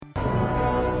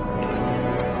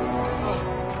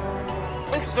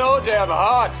so damn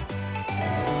hot.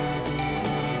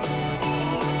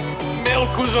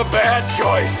 Milk was a bad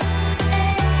choice.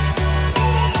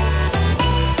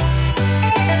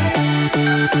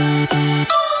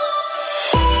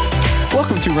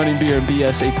 Welcome to Running Beer and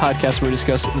BS, a podcast where we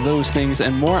discuss those things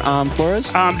and more. I'm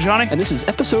Flores. I'm Johnny. And this is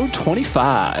episode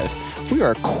 25. We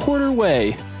are a quarter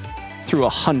way through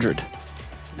 100. Nice.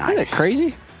 Isn't that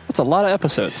crazy? That's a lot of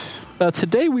episodes.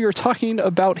 Today we are talking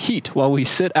about heat while we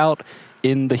sit out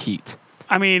in the heat.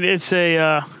 I mean, it is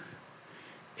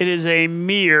a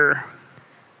mere,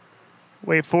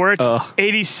 wait for it,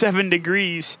 87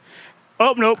 degrees.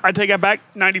 Oh, nope, I take that back,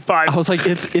 95. I was like,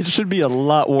 it should be a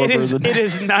lot warmer than that. It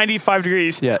is 95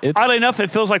 degrees. Yeah, oddly enough,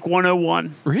 it feels like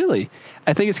 101. Really?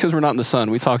 I think it's because we're not in the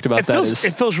sun. We talked about that.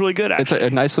 It feels really good, actually.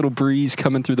 It's a nice little breeze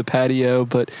coming through the patio,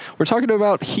 but we're talking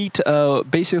about heat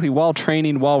basically while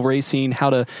training, while racing,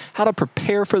 how to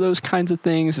prepare for those kinds of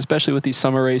things, especially with these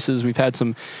summer races. We've had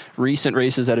some recent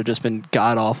races that have just been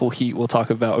god-awful heat. We talked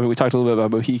a little bit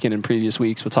about Mohican in previous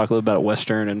weeks. We'll talk a little bit about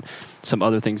Western and some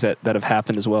other things that have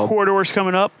happened as well. Corridors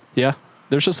coming up. Yeah.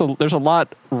 There's a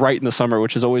lot right in the summer,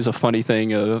 which is always a funny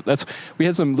thing. We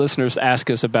had some listeners ask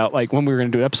us about like when we were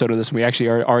going to do an episode of this, and we actually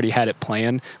already had it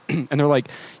planned, and they're like,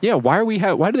 "Yeah, why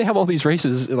do they have all these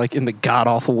races like in the god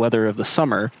awful weather of the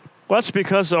summer?" Well, that's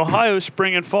because Ohio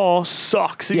spring and fall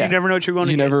sucks, and you never know what you're going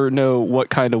to get. You never know what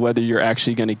kind of weather you're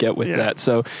actually going to get with that.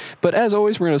 So, but as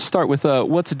always, we're going to start with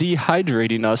what's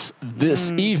dehydrating us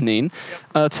this evening.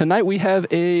 Tonight we have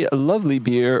a lovely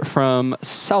beer from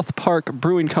South Park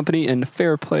Brewing Company in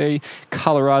Fairplay,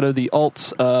 Colorado. The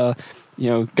Alts,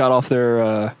 got off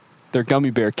their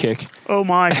gummy bear kick. Oh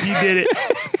my, you did it.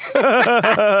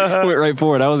 Went right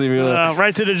for it. I wasn't even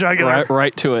right to the jugular.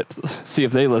 Right to it. See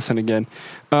if they listen again.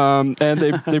 And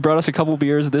they brought us a couple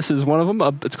beers. This is one of them.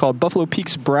 It's called Buffalo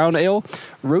Peaks Brown Ale,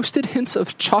 roasted hints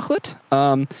of chocolate.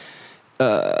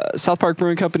 South Park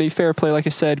Brewing Company, Fairplay, like I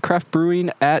said, craft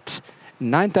brewing at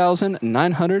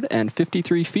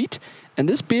 9,953 feet. And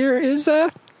this beer is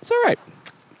it's all right.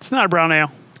 It's not a brown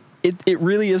ale. It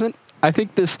really isn't. I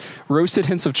think this roasted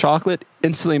hints of chocolate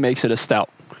instantly makes it a stout.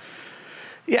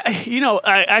 Yeah,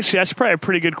 actually, that's probably a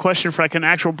pretty good question for like an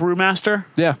actual brewmaster.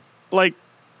 Yeah. Like,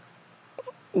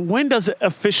 when does it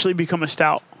officially become a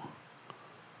stout?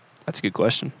 That's a good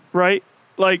question. Right?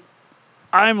 Like,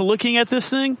 I'm looking at this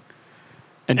thing.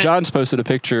 And John's posted a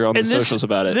picture on the socials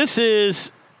about it. This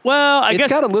is, well, I guess.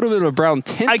 It's got a little bit of a brown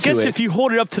tint to it. I guess if you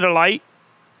hold it up to the light,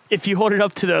 if you hold it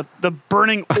up to the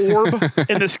burning orb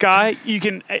in the sky,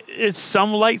 it's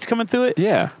some lights coming through it.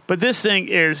 Yeah. But this thing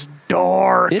is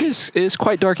dark. It is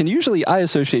quite dark, and usually I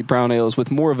associate brown ales with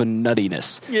more of a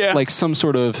nuttiness. Yeah. Like some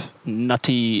sort of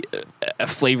nutty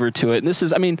flavor to it. And this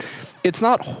is, I mean, it's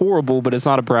not horrible, but it's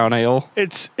not a brown ale.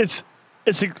 It's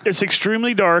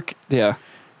extremely dark. Yeah.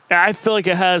 I feel like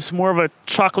it has more of a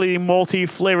chocolatey, malty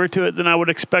flavor to it than I would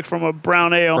expect from a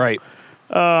brown ale. Right.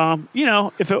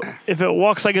 If it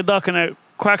walks like a duck and it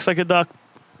quacks like a duck,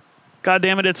 God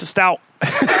damn it, it's a stout.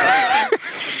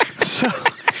 So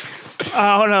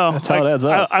I don't know. That's how it adds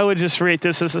up. I would just rate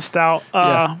this as a stout.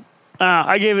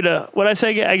 I gave it a, what I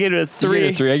say? I gave it a 3. You gave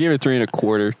it a 3. I gave it a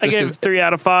 3.25. I gave it 3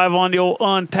 out of 5 on the old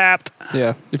Untapped.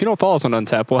 Yeah. If you don't follow us on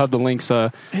Untapped, we'll have the links.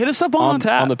 Hit us up on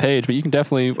Untapped on the page, but you can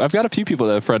definitely. I've got a few people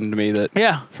that have friended me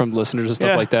from listeners and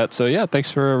stuff like that. So yeah,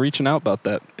 thanks for reaching out about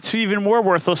that. It's even more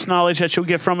worthless knowledge that you'll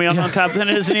get from me on Untapped than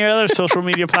it is any other social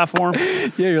media platform.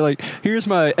 Yeah, you're like, here's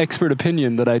my expert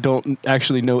opinion that I don't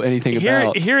actually know anything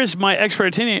about. Here is my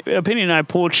expert opinion I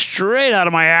pulled straight out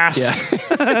of my ass.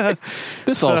 Yeah.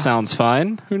 This all sounds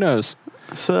fine. Who knows?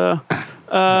 So,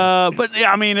 but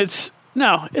yeah, I mean, it's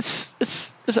what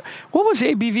was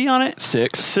the ABV on it?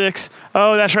 6.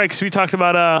 Oh, that's right, because we talked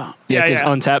about because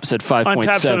Untapped said 5.7.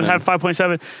 Untapped said it had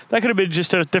 5.7. That could have been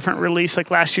just a different release,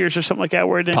 like last year's or something like that,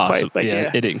 where it didn't quite. But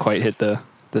it didn't quite hit the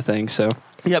thing. So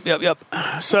yep.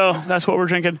 So that's what we're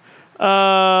drinking.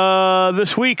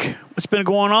 This week, what's been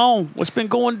going on? What's been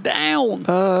going down?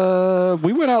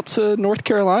 We went out to North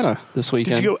Carolina this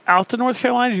weekend. Did you go out to North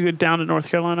Carolina? Or did you go down to North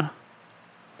Carolina?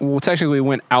 Well, technically, we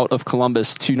went out of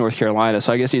Columbus to North Carolina,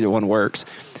 so I guess either one works.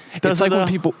 It's like when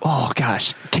people, oh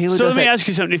gosh, Kayla. So let me ask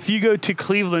you something. If you go to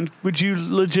Cleveland, would you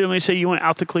legitimately say you went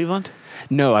out to Cleveland?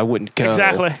 No, I wouldn't go.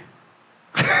 Exactly.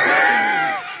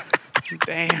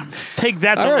 Damn. Take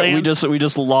that to All right, land. we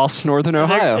just lost Northern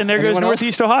Ohio. And there goes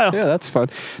Northeast Ohio. Yeah, that's fun.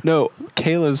 No,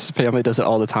 Kayla's family does it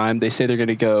all the time. They say they're going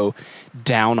to go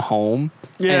down home.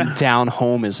 Yeah. And down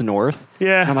home is north.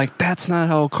 Yeah. And I'm like, that's not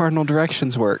how cardinal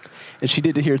directions work. And she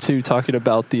did it here too, talking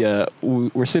about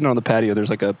we're sitting on the patio. There's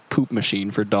like a poop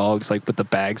machine for dogs, like with the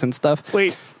bags and stuff.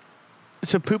 Wait.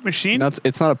 It's a poop machine?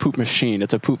 It's not a poop machine.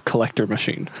 It's a poop collector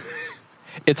machine.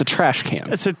 It's a trash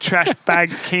can. It's a trash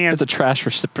bag can. It's a trash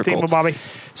reciprocal. Bobby.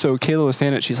 So Kayla was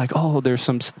standing. She's like, "Oh, there's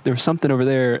something over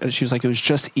there," and she was like, "It was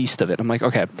just east of it." I'm like,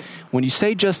 "Okay, when you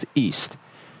say just east,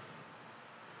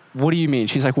 what do you mean?"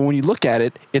 She's like, "Well, when you look at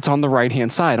it, it's on the right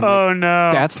hand side." I'm like,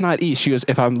 no, that's not east. She goes,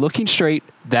 "If I'm looking straight,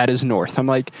 that is north." I'm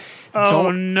like,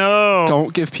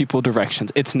 don't give people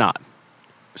directions. It's not."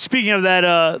 Speaking of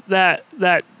that,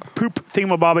 that poop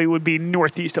thingamabobby would be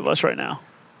northeast of us right now.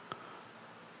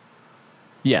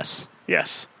 Yes.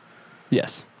 Yes.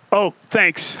 Yes. Oh,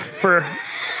 thanks for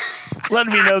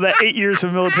letting me know that 8 years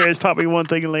of military has taught me one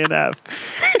thing in Land Ave.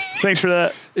 Thanks for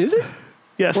that. Is it?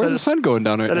 Yes. Where's the sun going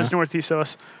down right now? That is northeast of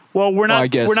us. Well, we're not. I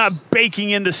guess. We're not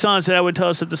baking in the sun, so that would tell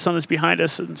us that the sun is behind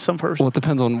us in some purpose. Well, it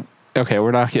depends on. Okay,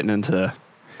 we're not getting into.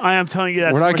 I am telling you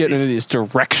that we're not getting into these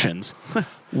directions.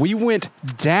 We went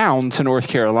down to North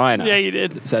Carolina. Yeah, you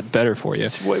did. Is that better for you?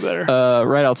 It's way better.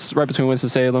 Right between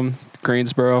Winston-Salem,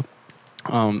 Greensboro.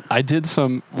 I did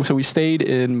so we stayed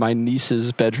in my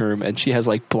niece's bedroom, and she has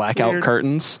like blackout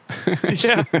curtains.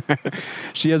 Yeah.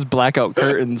 She has blackout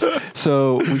curtains.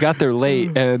 So we got there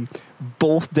late, and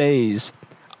both days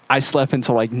I slept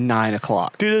until like 9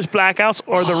 o'clock. Do those blackouts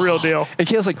or the real deal? And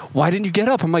Kayla's like, "Why didn't you get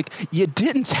up?" I'm like, "You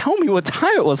didn't tell me what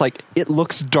time it was." Like, it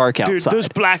looks dark outside. Dude, those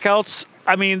blackouts,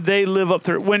 I mean, they live up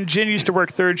there. When Jen used to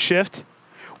work third shift,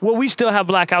 well, we still have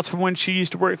blackouts from when she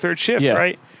used to work third shift,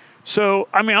 right? So,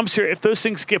 I mean, I'm serious. If those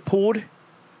things get pulled,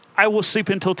 I will sleep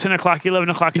until 10 o'clock, 11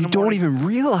 o'clock in the morning. You don't even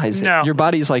realize it. No. Your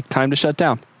body's like, time to shut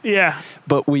down. Yeah.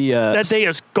 But we... that day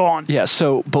is gone. Yeah,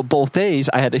 so, but both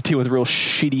days I had to deal with real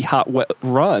shitty hot wet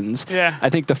runs. Yeah. I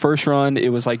think the first run, it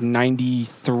was like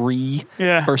 93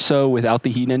 or so without the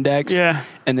heat index. Yeah.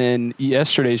 And then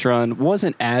yesterday's run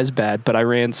wasn't as bad, but I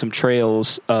ran some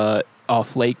trails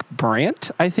off Lake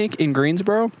Brant, I think, in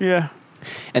Greensboro. Yeah.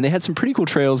 And they had some pretty cool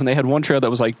trails, and they had one trail that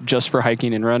was like just for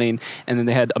hiking and running, and then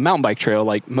they had a mountain bike trail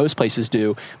like most places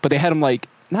do, but they had them like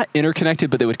not interconnected,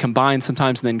 but they would combine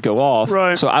sometimes and then go off.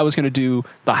 Right. So I was going to do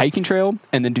the hiking trail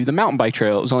and then do the mountain bike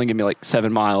trail. It was only going to be like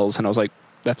 7 miles, and I was like,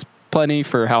 that's plenty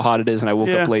for how hot it is, and I woke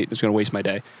up late. It was going to waste my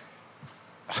day.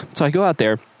 So I go out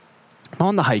there, I'm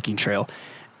on the hiking trail,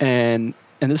 and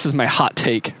this is my hot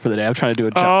take for the day. I'm trying to do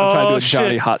a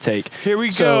Johnny hot take. Here we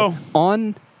go.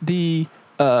 On the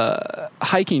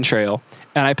hiking trail,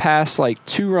 and I passed like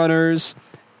 2 runners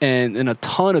and a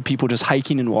ton of people just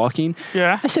hiking and walking.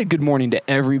 Yeah. I said good morning to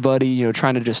everybody,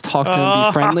 trying to just talk to them,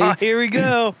 be friendly. Here we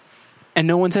go. And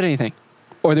no one said anything.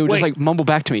 Or they would just like mumble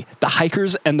back to me. The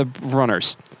hikers and the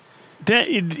runners.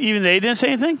 Even they didn't say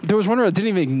anything? There was one runner that didn't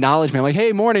even acknowledge me. I'm like,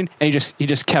 "Hey, morning." And he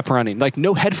just kept running. Like,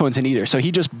 no headphones in either. So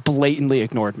he just blatantly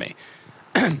ignored me.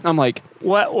 I'm like,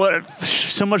 what?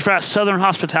 So much for that Southern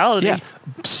hospitality. Yeah.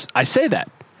 I say that.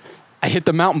 I hit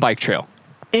the mountain bike trail.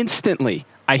 Instantly,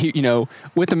 I hear,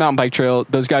 with the mountain bike trail,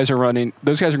 those guys are going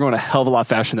a hell of a lot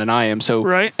faster than I am. So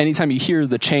anytime you hear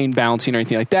the chain bouncing or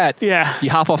anything like that,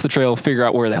 you hop off the trail, figure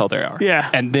out where the hell they are. Yeah.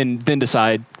 And then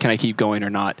decide, can I keep going or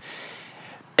not?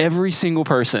 Every single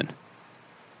person,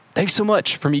 thanks so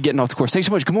much for me getting off the course. Thanks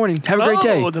so much. Good morning. Have a great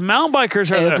day. The mountain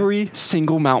bikers are every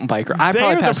single mountain biker. I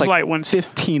probably passed like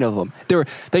 15 of them. They were,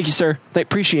 "Thank you, sir. I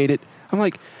appreciate it." I'm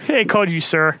like, "Hey, called you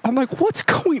sir." I'm like, "What's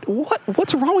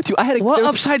wrong with you?" What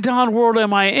upside down world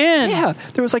am I in? Yeah,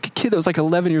 there was like a kid that was like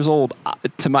 11 years old.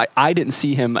 I didn't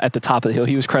see him at the top of the hill.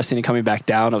 He was cresting and coming back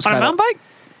down. I was on a mountain bike.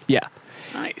 Yeah,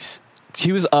 nice.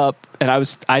 He was up, and I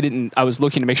was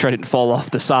looking to make sure I didn't fall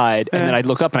off the side, and then I'd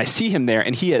look up and I see him there,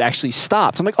 and he had actually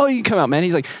stopped. I'm like, "Oh, you can come out, man."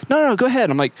 He's like, No, go ahead.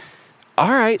 I'm like,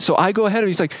 "All right." So I go ahead, and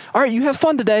he's like, "All right, you have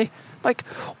fun today." I'm like,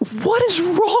 what is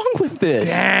wrong with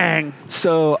this? Dang.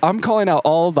 So I'm calling out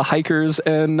all the hikers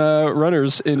and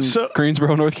runners in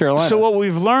Greensboro, North Carolina. So what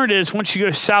we've learned is once you go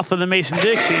south of the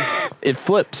Mason-Dixie, it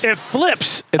flips.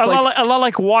 It's a lot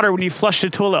like water when you flush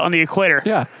the toilet on the equator.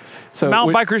 Yeah. So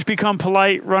mountain bikers become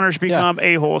polite, runners become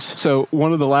a-holes. So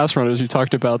one of the last runners, we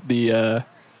talked about we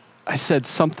said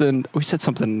something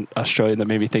Australian that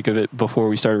made me think of it before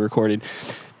we started recording.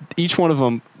 Each one of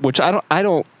them, which I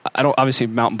don't obviously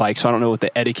mountain bike, so I don't know what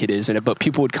the etiquette is in it, but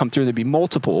people would come through and there'd be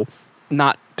multiple,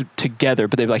 not together,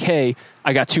 but they'd be like, "Hey,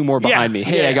 I got 2 more behind me.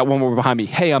 Hey, I got 1 more behind me.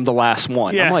 Hey, I'm the last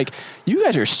one." Yeah. I'm like, "You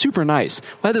guys are super nice."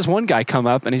 Well, I had this one guy come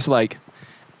up and he's like,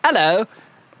 "Hello."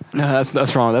 No,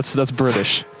 that's wrong. That's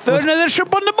British. Throw another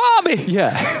shrimp on the bobby.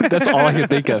 Yeah, that's all I could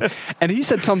think of. And he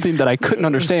said something that I couldn't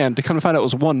understand. To come to find out it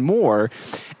was one more,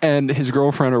 and his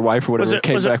girlfriend or wife or whatever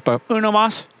came back. Uno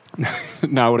mas?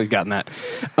 No, I would have gotten that.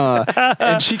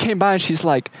 And she came by and she's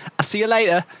like, "I'll see you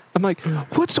later." I'm like,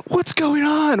 "What's going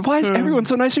on? Why is everyone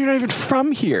so nice? You're not even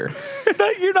from here."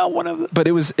 You're not one of them. But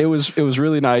it was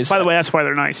really nice. By the way, that's why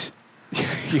they're nice.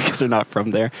 Because they're not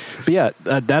from there. But yeah,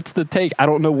 that's the take. I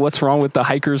don't know what's wrong with the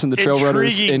hikers and the trail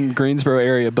runners in Greensboro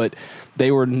area, but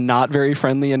they were not very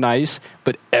friendly and nice.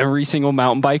 But every single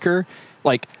mountain biker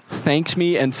thanked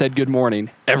me and said good morning.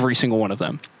 Every single one of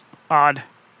them. Odd.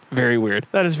 Very weird.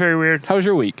 That is very weird. How was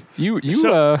your week?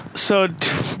 So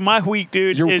my week,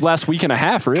 dude. Your last week and a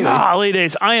half, really. Golly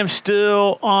days. I am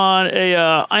still on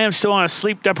a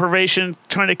sleep deprivation,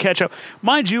 trying to catch up.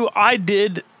 Mind you, I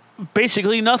did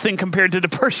basically nothing compared to the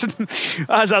person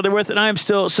I was out there with, and I am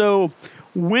still. So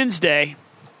Wednesday,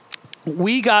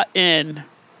 we got in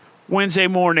Wednesday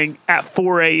morning at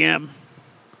 4 a.m.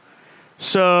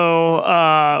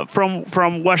 So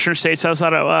from Western States,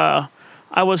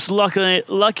 I was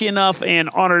lucky enough and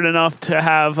honored enough to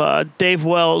have Dave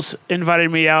Wells invited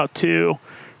me out to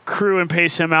crew and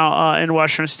pace him out in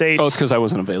Western States. Oh, it's because I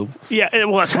wasn't available. Yeah,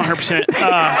 well, that's 100%.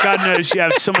 God knows you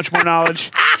have so much more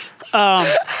knowledge.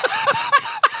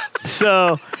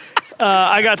 So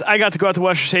I got to go out to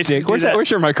Western States. Dick,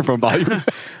 where's your microphone volume?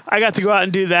 I got to go out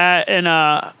and do that,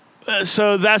 and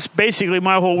so that's basically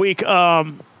my whole week.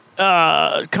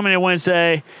 Coming in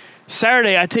Wednesday,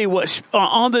 Saturday. I tell you what.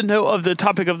 On the note of the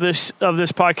topic of this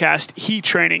podcast, heat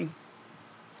training,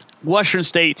 Western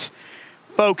States,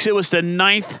 folks. It was the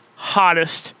 9th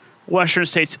hottest Western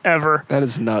States ever. That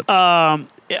is nuts.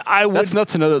 That's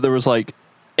nuts to know that there was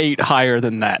 8 higher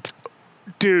than that.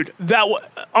 Dude, that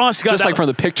honestly, just from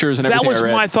the pictures and everything. That was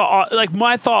my thought.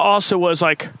 My thought also was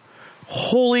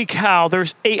holy cow,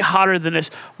 there's 8 hotter than this.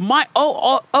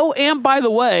 And by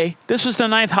the way, this was the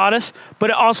 9th hottest, but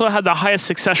it also had the highest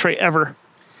success rate ever.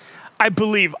 I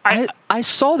believe. I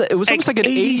saw that. It was almost like an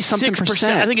 80-something%.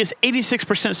 I think it's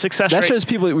 86% success rate. That shows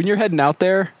people, when you're heading out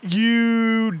there,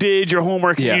 you did your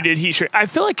homework and you did heat training. I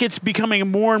feel like it's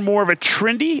becoming more and more of a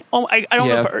trendy. I don't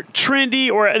know if trendy,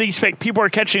 or at least people are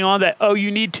catching on that, you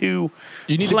need to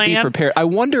be prepared. I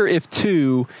wonder if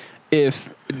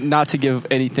not to give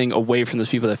anything away from those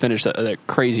people that finished that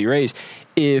crazy race,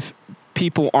 if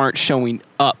people aren't showing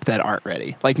up that aren't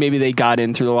ready. Maybe they got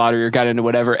in through the lottery or got into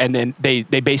whatever, and then they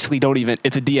basically don't even,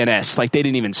 it's a DNS. They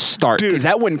didn't even start. Because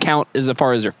that wouldn't count as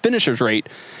far as their finishers rate.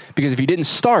 Because if you didn't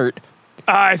start...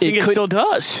 I think it still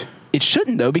does. It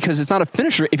shouldn't, though, because it's not a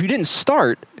finisher. If you didn't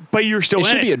start... But you're still in it.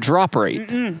 It should be a drop rate.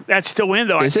 That's still in,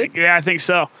 though, I think. Yeah, I think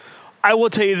so. I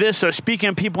will tell you this, speaking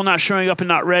of people not showing up and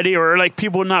not ready, or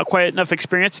people not quite enough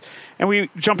experience, and we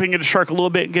jumping into shark a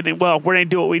little bit and getting, we're going to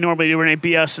do what we normally do, we're going to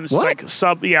BS and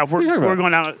we're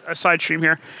going down a side stream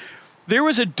here. There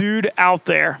was a dude out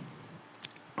there,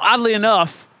 oddly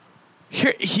enough,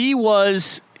 I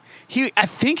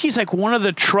think he's one of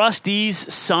the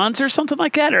trustees' sons or something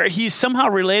like that, or he's somehow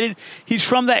related. He's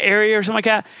from that area or something like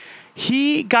that.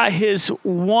 He got his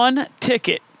one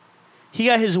ticket. He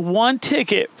got his one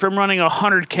ticket from running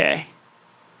 100K.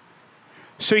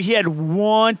 So he had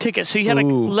one ticket. So he had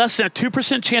less than a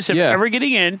 2% chance of ever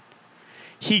getting in.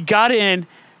 He got in.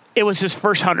 It was his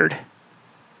first 100.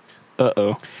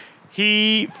 Uh-oh.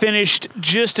 He finished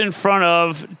just in front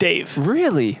of Dave.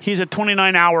 Really? He's a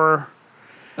 29-hour.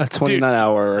 A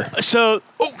 29-hour. So,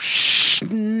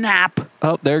 snap.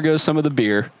 Oh, there goes some of the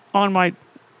beer. On my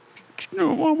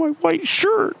white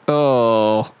shirt.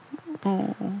 Oh,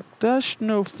 that's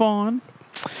no fun.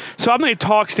 So I'm going to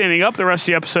talk standing up the rest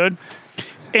of the episode.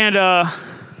 And,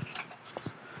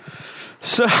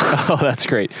 Oh, that's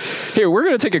great. Here, we're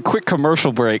going to take a quick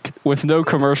commercial break with no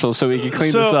commercials so we can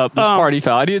clean this up. This party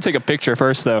foul. I need to take a picture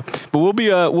first, though. But we'll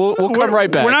come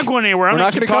right back. We're not going anywhere. We're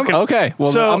not going to come? Okay. Well,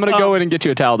 I'm going to go in and get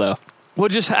you a towel, though. We'll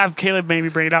just have Caleb maybe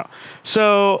bring it out.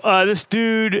 So this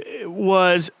dude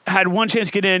had one chance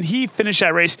to get in. He finished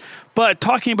that race. But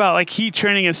talking about heat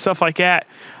training and stuff like that,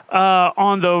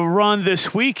 on the run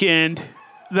this weekend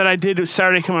that I did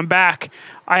Saturday coming back,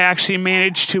 I actually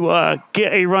managed to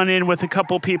get a run in with a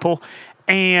couple people.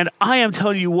 And I am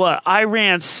telling you what, I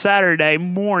ran Saturday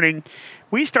morning.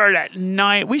 We started at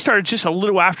 9. We started just a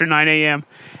little after 9 a.m.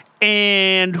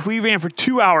 And we ran for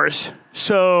 2 hours.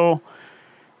 So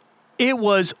it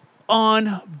was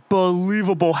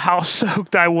unbelievable how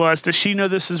soaked I was. Does she know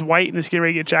this is white and it's getting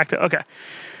ready to get jacked up? Okay.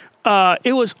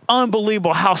 It was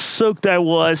unbelievable how soaked I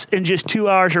was in just 2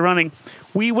 hours of running.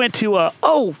 We went to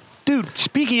dude,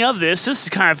 speaking of this is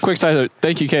kind of... Quick side note.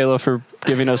 Thank you, Kayla, for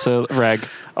giving us a rag.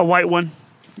 A white one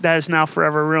that is now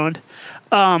forever ruined.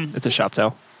 It's a shop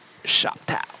towel. Shop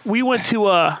towel. We went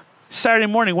to Saturday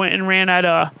morning, went and ran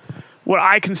at what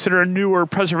I consider a newer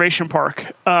preservation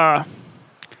park.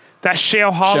 That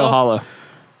Shale Hollow. Shale Hollow.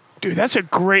 Dude, that's a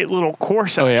great little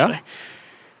course, actually. Oh, yeah?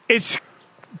 It's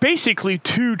basically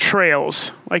 2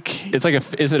 trails. Like It's like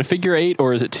is it a figure 8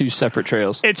 or is it 2 separate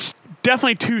trails? It's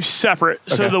definitely 2 separate.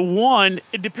 So Okay. the one,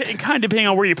 kind of depending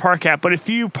on where you park at, but if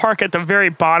you park at the very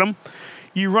bottom,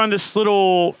 you run this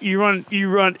little,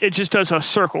 it just does a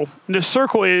circle. And the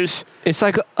circle is It's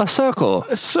like a circle.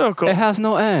 a circle. It has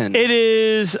no end. It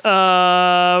is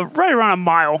right around a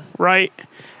mile, right?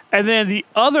 And then the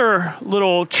other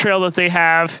little trail that they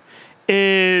have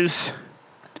is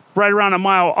right around a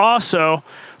mile also,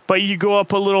 but you go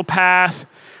up a little path.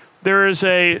 There is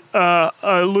a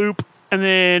loop, and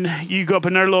then you go up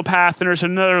another little path, and there's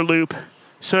another loop.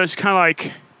 So it's kind of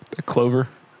like a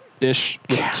clover-ish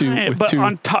with two. but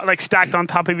on top, like stacked on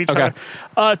top of each Okay.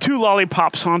 other. 2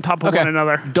 lollipops on top of one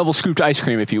another. Double scooped ice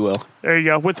cream, if you will. There you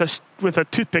go, with a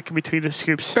toothpick in between the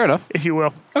scoops. Fair enough. if you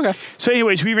will. Okay. So,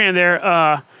 anyways, we ran there,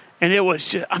 and it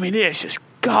was just, it's just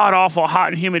god awful hot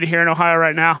and humid here in Ohio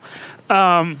right now.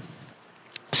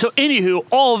 So, anywho,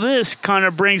 all this kind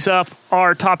of brings up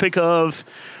our topic of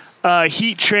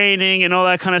heat training and all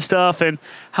that kind of stuff, and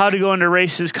how to go into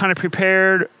races kind of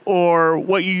prepared, or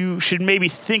what you should maybe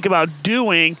think about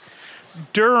doing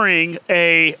during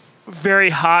a very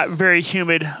hot, very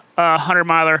humid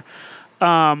 100-miler.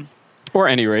 Or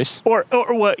any race. Or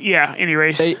what? Yeah, any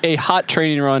race. A hot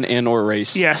training run and or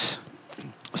race. Yes.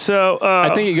 So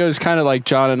I think it goes kind of like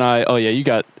John and I. Oh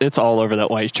yeah, it's all over that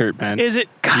white shirt, man. is it?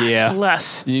 God Yeah.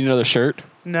 bless. You know the shirt?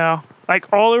 No, like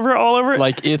all over it.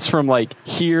 Like it's from like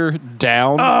here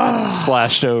down,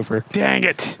 splashed over. Dang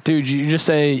it. Dude, you just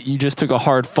say you just took a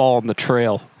hard fall on the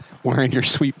trail wearing your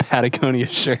sweet Patagonia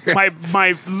shirt.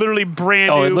 My literally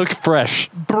brand Oh, new, it looked fresh.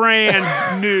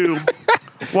 brand new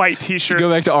white T-shirt. Go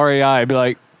back to REI and be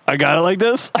like, I got it like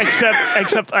this.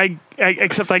 Except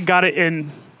I got it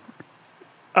in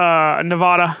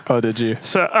Nevada. Oh, did you?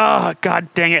 So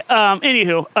god dang it.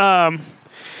 Anywho,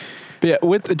 But yeah,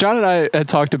 with John and I had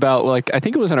talked about, like, I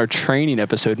think it was in our training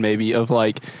episode maybe, of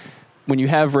like when you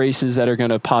have races that are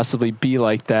going to possibly be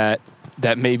like that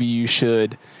maybe you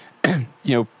should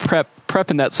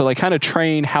prep in that, so like kind of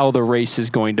train how the race is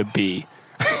going to be.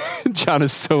 John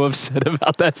is so upset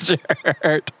about that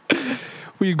shirt.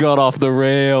 We got off the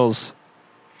rails.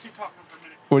 keep talking for a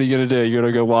minute. What are you going to do? You're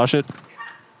going to go wash it?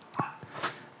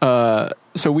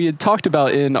 So we had talked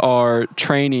about in our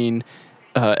training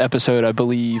episode, I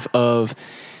believe, of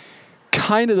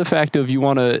kind of the fact of you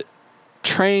want to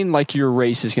train like your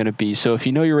race is going to be. So if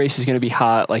you know your race is going to be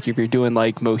hot, like if you're doing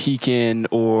like Mohican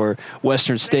or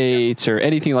Western States or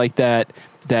anything like that,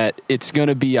 that it's going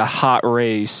to be a hot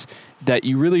race, that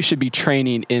you really should be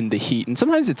training in the heat. And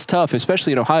sometimes it's tough,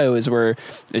 especially in Ohio, is where,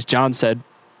 as John said,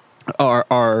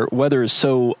 our weather is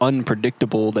so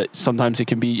unpredictable that sometimes it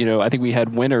can be, I think we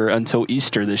had winter until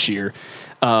Easter this year.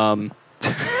 I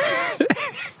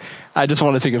just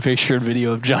want to take a picture and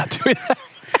video of John doing that.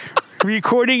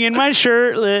 Recording in my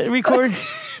shirt. Record.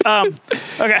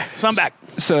 Okay, so I'm back.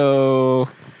 So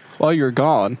while you were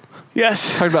gone,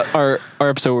 Yes. talked about our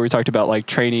episode where we talked about like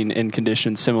training in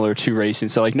conditions similar to racing.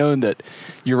 So like knowing that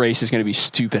your race is going to be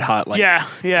stupid hot, like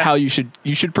Yeah. how you should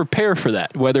prepare for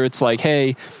that. Whether it's like,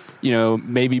 hey,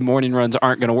 maybe morning runs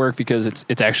aren't going to work because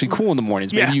it's actually cool in the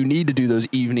mornings. Maybe Yeah. you need to do those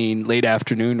evening, late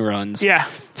afternoon runs Yeah.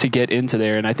 to get into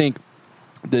there. And I think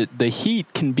the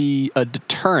heat can be a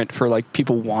deterrent for like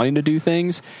people wanting to do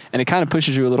things, and it kind of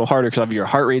pushes you a little harder because your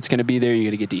heart rate's going to be there. You're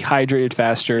going to get dehydrated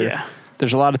faster. Yeah.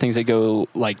 There's a lot of things that go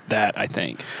like that, I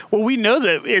think. Well, we know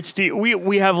that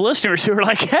we have listeners who are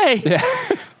like, hey,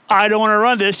 I don't want to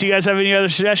run this. Do you guys have any other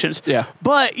suggestions? Yeah.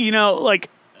 But, like,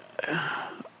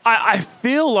 I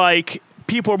feel like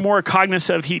people are more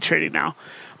cognizant of heat training now.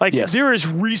 Like, Yes. there is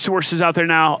resources out there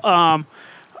now.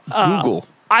 Google.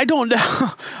 I don't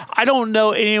know. I don't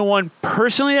know anyone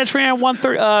personally that's ran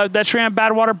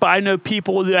Badwater, but I know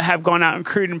people that have gone out and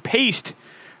crewed and paced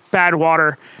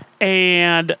Badwater,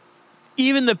 and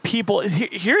even the people.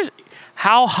 Here's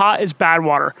how hot is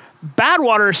Badwater.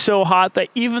 Badwater is so hot that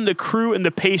even the crew and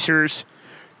the pacers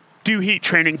do heat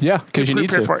training. Yeah, because you need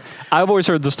prepare to. for it. I've always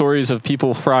heard the stories of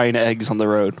people frying eggs on the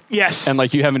road. Yes, And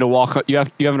like you having to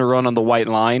having to run on the white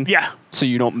line. yeah. So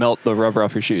you don't melt the rubber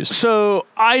off your shoes. So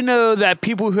I know that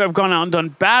people who have gone out and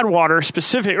done Badwater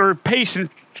specific, or paced and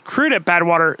crewed at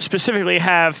Badwater specifically,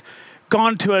 have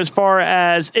gone to as far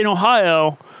as in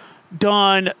Ohio,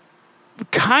 done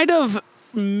kind of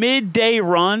midday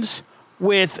runs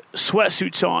with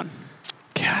sweatsuits on.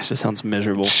 God, Gosh, that sounds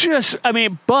miserable.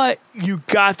 But you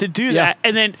got to do that.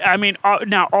 And then,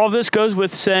 now all this goes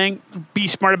with saying, be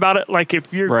smart about it. Like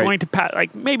if you're going to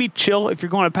maybe chill if you're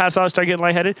going to pass out, start getting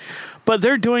lightheaded. But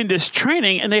they're doing this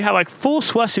training and they have like full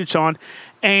sweatsuits on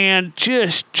and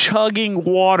just chugging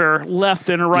water left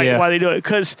and right while they do it.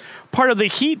 Because part of the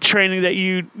heat training that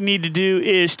you need to do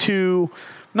is to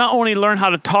not only learn how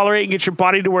to tolerate and get your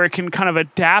body to where it can kind of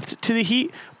adapt to the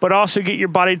heat, but also get your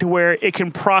body to where it can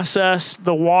process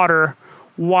the water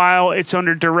while it's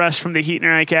under duress from the heat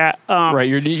and like that. Right.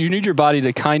 You need your body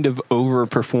to kind of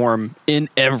overperform in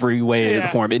every way of the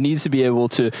form. It needs to be able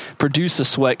to produce a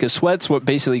sweat because sweat's what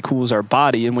basically cools our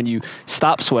body. And when you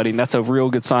stop sweating, that's a real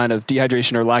good sign of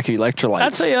dehydration or lack of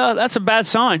electrolytes. That's a bad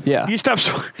sign. Yeah. You stop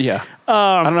sweating. Yeah.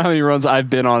 I don't know how many runs I've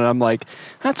been on and I'm like,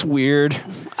 that's weird.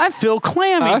 I feel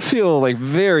clammy. I feel like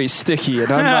very sticky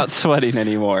and I'm not sweating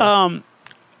anymore.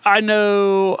 I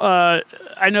know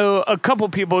a couple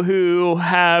people who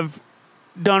have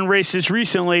done races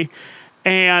recently,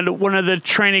 and one of the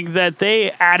training that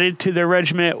they added to their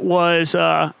regimen was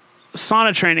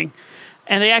sauna training.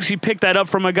 And they actually picked that up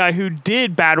from a guy who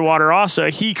did Badwater also.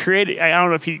 He created, I don't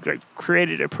know if he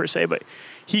created it per se, but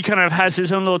he kind of has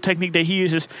his own little technique that he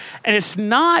uses. And it's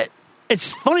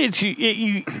funny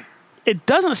that it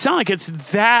doesn't sound like it's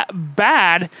that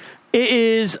bad. It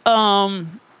is,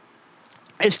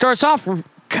 it starts off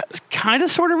kind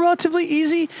of sort of relatively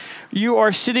easy. You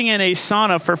are sitting in a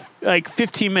sauna for like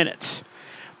 15 minutes.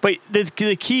 But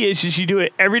the key is you do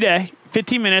it every day,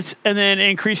 15 minutes, and then it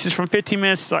increases from 15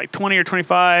 minutes to like 20 or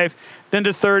 25, then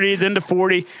to 30, then to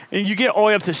 40, and you get all the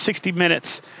way up to 60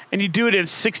 minutes. And you do it in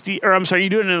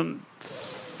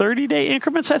 30-day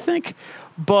increments, I think.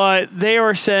 But they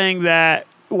are saying that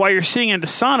while you're sitting in the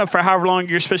sauna for however long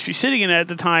you're supposed to be sitting in it at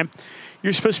the time,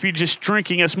 you're supposed to be just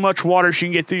drinking as much water as you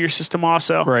can get through your system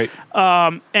also. Right.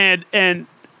 And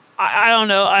I don't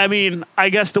know. I mean, I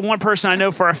guess the one person I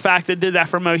know for a fact that did that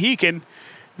for Mohican,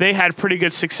 they had pretty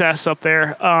good success up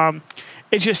there.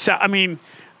 It's just, I mean,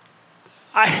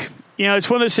 it's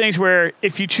one of those things where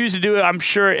if you choose to do it, I'm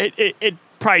sure it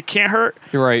probably can't hurt.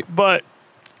 You're right. But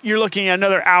you're looking at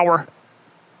another hour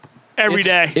every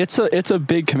day. It's a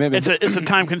big commitment. It's a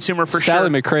time consumer for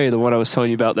Sally sure. McRae, the one I was telling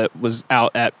you about that was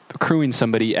out at crewing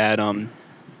somebody at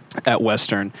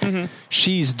Western,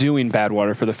 she's doing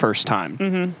Badwater for the first time.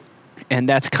 Mm-hmm. And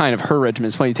that's kind of her regimen.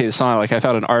 It's funny you take the sauna. Like I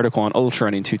found an article on ultra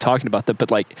running too talking about that,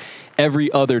 but like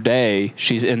every other day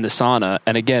she's in the sauna.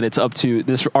 And again, it's up to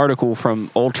this article from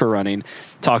ultra running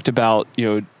talked about,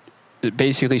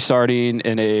 basically starting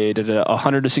in a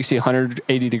 160,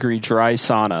 180 degree dry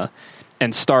sauna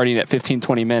and starting at 15,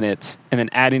 20 minutes and then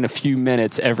adding a few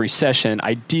minutes every session,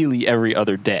 ideally every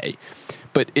other day.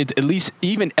 But at least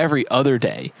even every other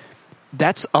day,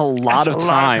 that's a lot of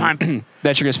time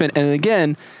that you're going to spend. And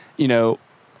again,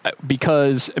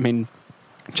 because,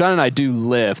 John and I do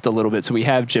lift a little bit, so we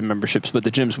have gym memberships, but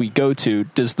the gyms we go to,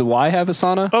 does the Y have a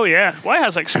sauna? Oh, yeah. Y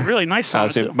has like some really nice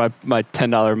saunas, too. My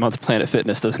 $10 a month Planet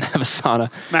Fitness doesn't have a sauna.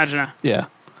 Imagine that. Yeah.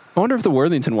 I wonder if the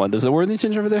Worthington one, does the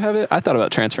Worthington over there have it? I thought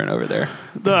about transferring over there.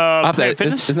 The Planet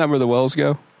Fitness? Isn't that where the wells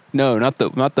go? No, not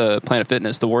the Planet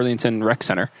Fitness, the Worthington Rec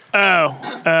Center.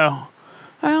 Oh.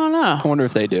 I don't know. I wonder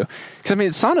if they do. Because,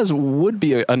 saunas would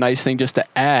be a nice thing just to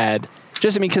add.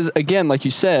 Because, again, like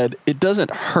you said, it doesn't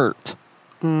hurt.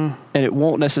 And it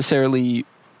won't necessarily...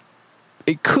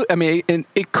 It could,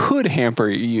 it could hamper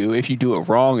you if you do it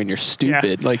wrong and you're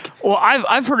stupid. Yeah. Well,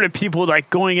 I've heard of people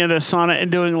going into a sauna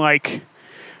and doing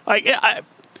I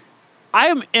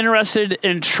am interested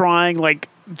in trying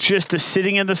just the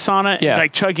sitting in the sauna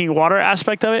and chugging water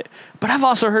aspect of it. But I've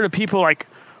also heard of people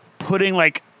putting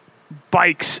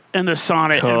bikes in the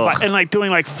sauna and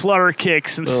doing flutter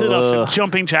kicks and sit ups and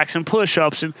jumping jacks and push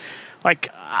ups and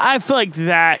I feel like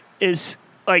that is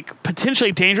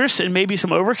potentially dangerous and maybe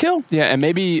some overkill. Yeah, and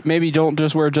maybe don't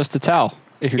just wear just a towel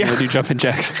if you're going to do jumping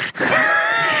jacks.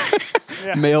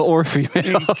 Male or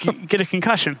female. Get a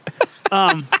concussion.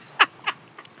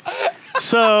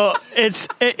 So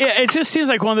it just seems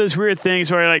like one of those weird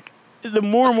things where the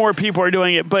more and more people are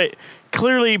doing it, but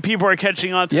clearly people are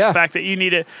catching on to the fact that you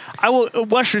need it.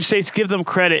 Western States, give them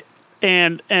credit,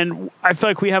 and I feel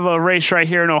like we have a race right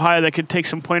here in Ohio that could take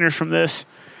some pointers from this.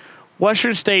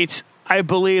 Western States, I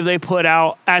believe they put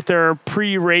out at their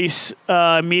pre-race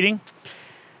meeting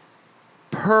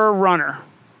per runner,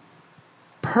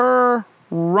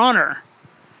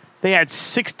 they had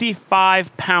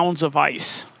 65 pounds of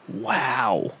ice.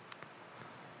 Wow.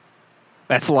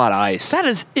 That's a lot of ice. That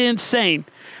is insane.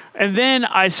 And then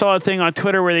I saw a thing on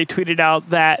Twitter where they tweeted out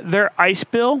that their ice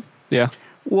bill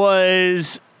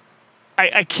was,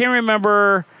 I can't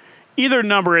remember either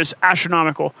number is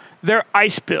astronomical. Their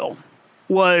ice bill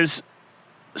was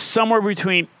somewhere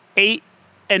between $8,000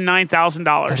 and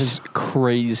 $9,000. That is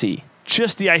crazy.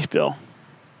 Just the ice bill.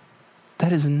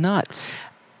 That is nuts.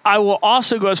 I will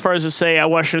also go as far as to say at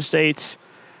Western States.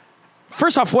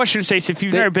 First off, Western States, if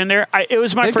you've never been there, it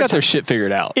was my They've first got their time. shit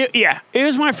figured out. It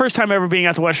was my first time ever being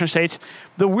at the Western States.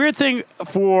 The weird thing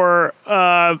for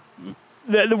what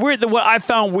I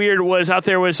found weird was out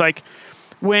there was like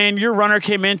when your runner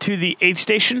came into the aid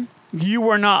station, you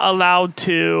were not allowed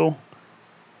to.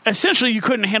 Essentially, you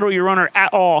couldn't handle your runner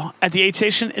at all at the aid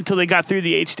station until they got through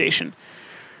the aid station.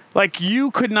 Like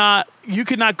you could not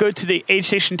go to the aid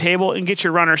station table and get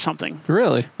your runner something.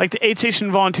 Really? Like the aid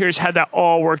station volunteers had that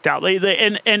all worked out.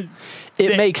 It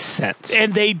makes sense.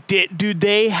 And they did, dude.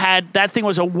 They had that thing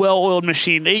was a well-oiled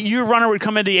machine. Your runner would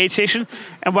come into the aid station,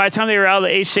 and by the time they were out of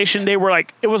the aid station, they were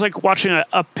like it was like watching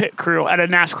a pit crew at a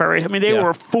NASCAR race. I mean, they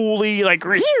were fully like,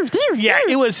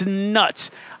 it was nuts.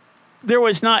 There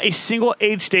was not a single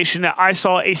aid station that I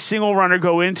saw a single runner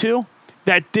go into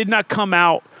that did not come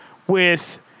out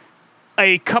with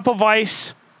a cup of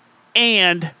ice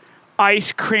and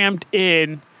ice crammed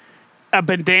in a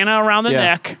bandana around the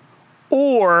neck,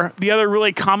 or the other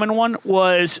really common one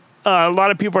was a lot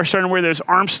of people are starting to wear those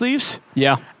arm sleeves.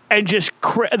 Yeah. And just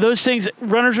those things,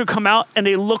 runners would come out and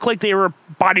they look like they were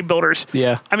bodybuilders.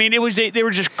 Yeah. I mean, they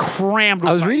were just crammed with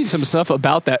I was ice. reading some stuff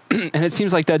about that, and it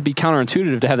seems like that'd be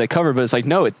counterintuitive to have that covered, but it's like,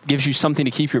 no, it gives you something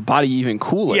to keep your body even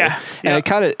cooler. Yeah. And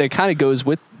it kind of goes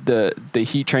with the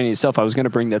heat training itself. I was going to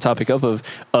bring that topic up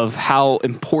of how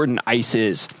important ice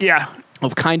is. Yeah.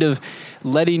 Of kind of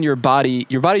letting your body's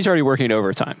already working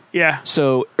overtime. Yeah.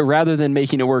 So rather than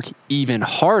making it work even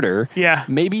harder,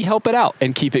 maybe help it out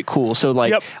and keep it cool. So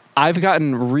like I've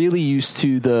gotten really used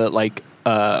to the like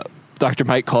Dr.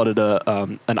 Mike called it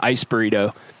an ice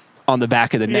burrito on the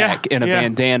back of the neck and a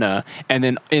bandana, and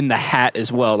then in the hat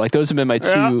as well. Like those have been my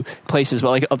two places. But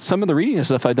like some of the reading and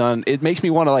stuff I've done, it makes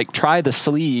me want to like try the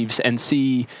sleeves and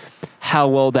see how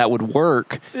well that would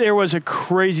work. There was a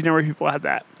crazy number of people that had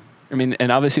that. I mean,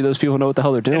 and obviously those people know what the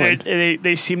hell they're doing. And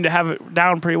they seem to have it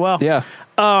down pretty well. Yeah.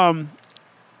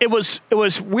 It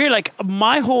was weird. Like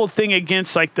my whole thing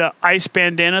against like the ice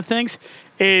bandana things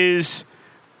is,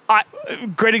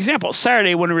 great example.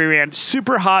 Saturday when we ran,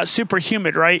 super hot, super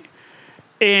humid, right?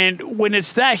 And when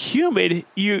it's that humid,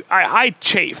 I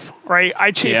chafe, right?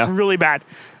 I chafe really bad.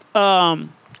 And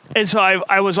so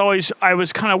I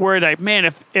was kind of worried, like, man,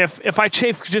 if I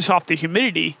chafe just off the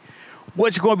humidity,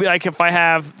 what's it going to be like if I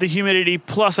have the humidity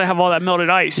plus I have all that melted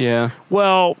ice? Yeah.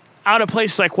 Well, out of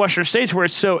places like Western States where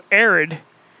it's so arid,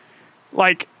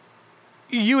 like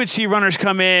you would see runners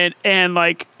come in and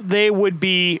like they would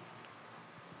be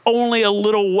only a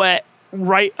little wet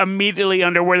right immediately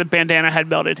under where the bandana had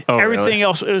melted. Oh, everything really?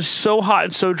 else, it was so hot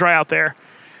and so dry out there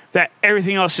that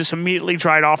everything else just immediately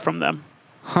dried off from them.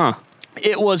 Huh.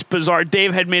 It was bizarre.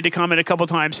 Dave had made a comment a couple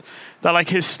times that like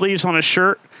his sleeves on his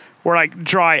shirt were like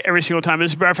dry every single time.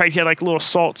 As a matter of fact, he had like little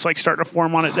salts like starting to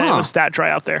form on it. That it was that dry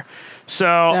out there. So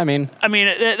I mean,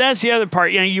 that's the other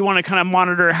part. You know, you want to kind of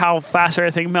monitor how fast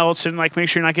everything melts and like make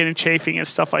sure you're not getting chafing and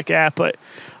stuff like that. But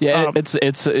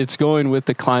it's going with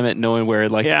the climate, knowing where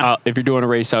like if you're doing a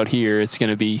race out here, it's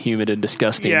going to be humid and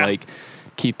disgusting. Yeah. Like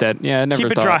keep that. Yeah, I never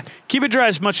keep it thought. dry. Keep it dry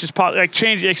as much as possible. Like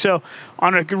change it. So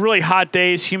on a really hot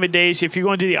days, humid days, if you're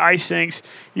going to do the ice things,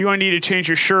 you're going to need to change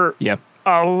your shirt. Yeah.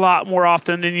 A lot more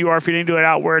often than you are if you didn't do it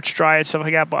out where it's dry and stuff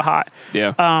like that, but hot.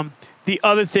 Yeah. The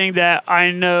other thing that I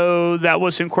know that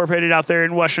was incorporated out there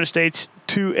in Western States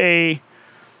to a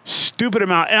stupid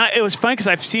amount, and it was funny because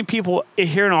I've seen people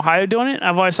here in Ohio doing it, and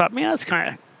I've always thought, man,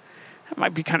 that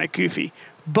might be kind of goofy.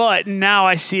 But now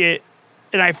I see it,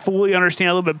 and I fully understand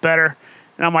a little bit better,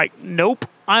 and I'm like, nope,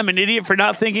 I'm an idiot for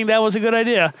not thinking that was a good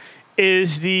idea,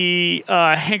 is the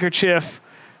handkerchief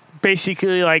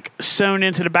basically like sewn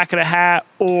into the back of the hat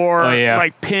or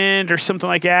like pinned or something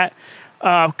like that,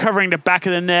 covering the back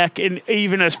of the neck and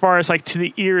even as far as like to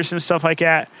the ears and stuff like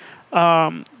that.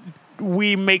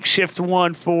 We makeshift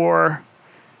one for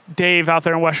Dave out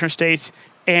there in Western States,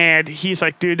 and he's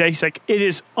like, dude, he's like, it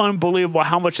is unbelievable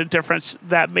how much a difference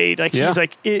that made. Like he's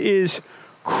like, it is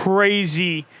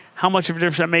crazy how much of a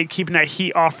difference that made keeping that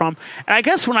heat off from. And I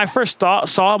guess when I first saw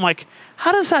it, I'm like,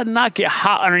 how does that not get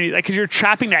hot underneath? Like, because you're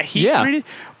trapping that heat underneath.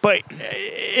 But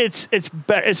it's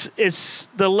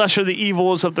the lesser of the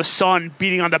evils of the sun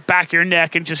beating on the back of your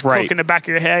neck and just cooking the back of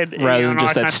your head, rather than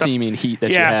just that steaming heat that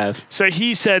you have. So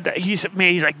he said that he's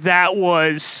like, that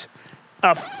was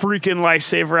a freaking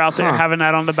lifesaver out there having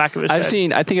that on the back of his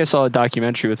head. I think I saw a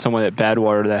documentary with someone at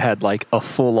Badwater that had like a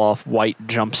full off white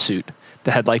jumpsuit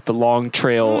that had like the long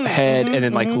trail head and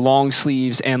then like long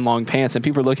sleeves and long pants. And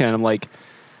people are looking at him like,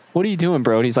 what are you doing,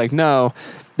 bro? And he's like, no,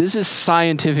 this is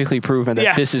scientifically proven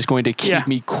that this is going to keep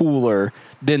me cooler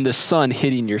than the sun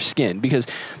hitting your skin. Because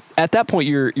at that point,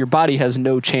 your body has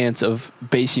no chance of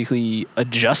basically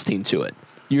adjusting to it.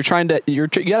 You got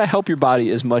to help your body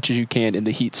as much as you can in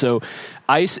the heat. So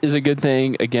ice is a good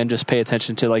thing. Again, just pay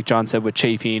attention to, like John said, with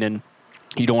chafing, and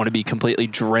you don't want to be completely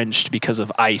drenched because of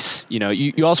ice. You know,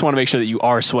 you also want to make sure that you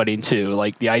are sweating too.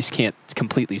 Like the ice can't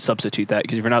completely substitute that,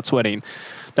 because if you're not sweating,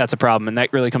 that's a problem. And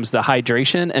that really comes to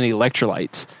hydration and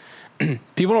electrolytes.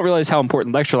 People don't realize how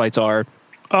important electrolytes are.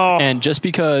 Oh. And just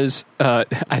because I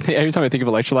think every time I think of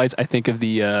electrolytes, I think of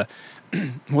the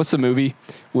what's the movie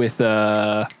with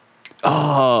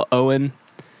Owen?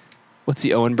 What's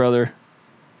the Owen brother?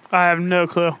 I have no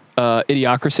clue.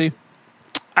 Idiocracy.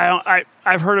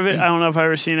 I've heard of it. I don't know if I've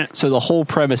ever seen it. So the whole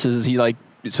premise is he's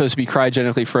supposed to be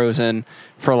cryogenically frozen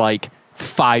for like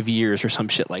 5 years or some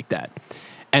shit like that,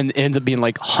 and it ends up being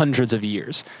like hundreds of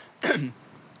years.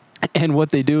 And what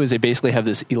they do is they basically have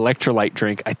this electrolyte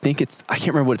drink. I can't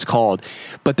remember what it's called,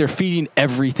 but they're feeding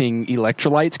everything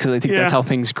electrolytes because I think that's how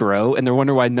things grow. And they're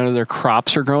wondering why none of their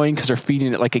crops are growing, because they're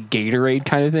feeding it like a Gatorade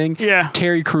kind of thing. Yeah.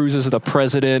 Terry Crews is the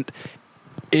president.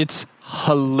 It's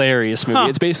hilarious movie.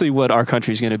 It's basically what our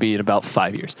country's going to be in about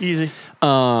 5 years. Easy.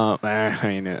 4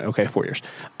 years.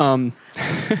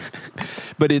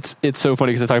 But it's so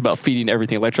funny because I talk about feeding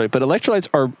everything electrolyte. But electrolytes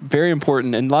are very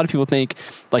important, and a lot of people think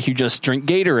like you just drink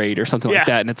Gatorade or something like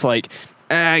that, and it's like,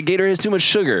 Gatorade has too much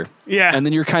sugar. Yeah. And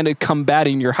then you're kind of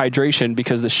combating your hydration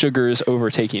because the sugar is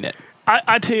overtaking it.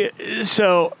 I tell you,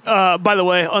 so, by the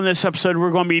way, on this episode,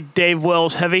 we're going to be Dave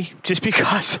Wells heavy, just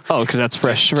because. Oh, because that's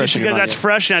fresh. Just because that's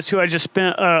fresh, and that's who I just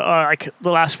spent like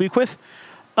the last week with.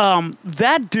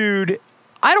 That dude,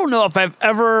 I don't know if I've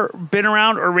ever been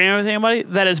around or ran with anybody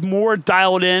that is more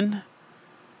dialed in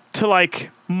to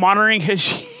like monitoring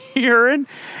his urine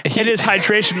and his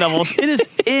hydration levels. It is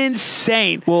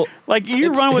insane. Well, like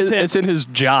you run with him. It's in his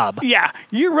job. Yeah.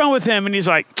 You run with him and he's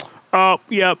like, oh,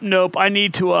 yep, nope, I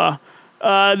need to,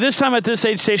 this time at this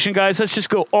aid station, guys, let's just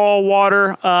go all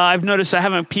water. I've noticed I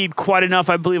haven't peed quite enough.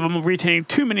 I believe I'm retaining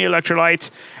too many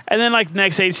electrolytes. And then, like, the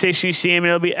next aid station, you see him, and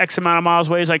it'll be X amount of miles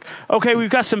away. He's like, okay, we've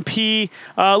got some pee.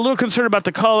 A little concerned about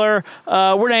the color.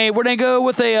 We're gonna go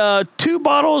with 2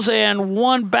 bottles and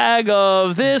 1 bag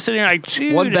of this. And you're like,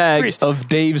 Judas 1 bag Priest. of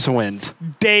Dave's Wind.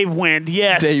 Dave Wind,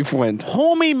 yes. Dave Wind.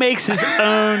 Homie makes his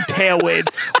own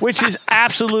tailwind, which is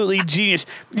absolutely genius.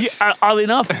 Oddly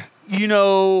enough, you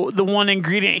know, the one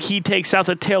ingredient he takes out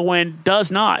the tailwind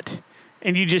does not.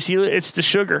 And it's the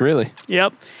sugar. Really?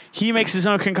 Yep. He makes his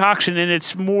own concoction, and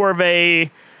it's more of a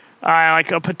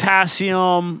like a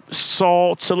potassium,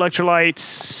 salts,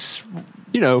 electrolytes,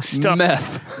 stuff.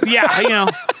 Meth. Yeah,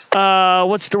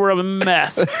 what's the word of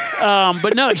meth?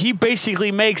 But no, he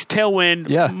basically makes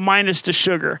tailwind minus the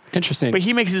sugar. Interesting. But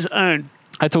he makes his own.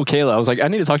 I told Kayla, I was like, I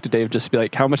need to talk to Dave just to be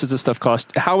like, how much does this stuff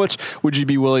cost? How much would you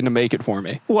be willing to make it for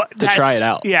me to try it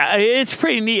out? Yeah, it's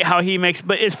pretty neat how he makes,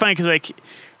 but it's funny because like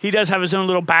he does have his own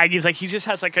little baggies. Like he just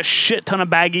has like a shit ton of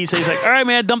baggies. So he's like, all right,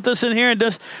 man, dump this in here and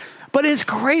this. But it's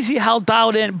crazy how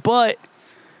dialed in. But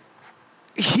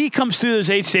he comes through those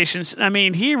aid stations. I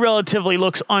mean, he relatively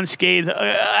looks unscathed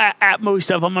at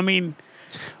most of them. I mean,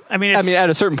 at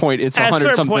a certain point, it's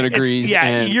 100-something degrees.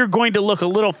 Yeah, you're going to look a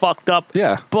little fucked up.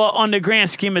 Yeah. But on the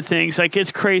grand scheme of things, like,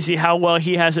 it's crazy how well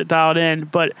he has it dialed in.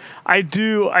 But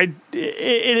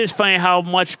it is funny how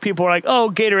much people are like, oh,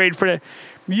 Gatorade for the...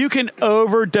 You can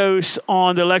overdose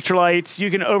on the electrolytes. You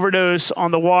can overdose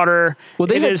on the water. Well,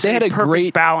 they had a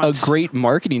great balance. A great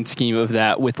marketing scheme of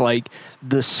that with like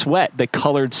the sweat, the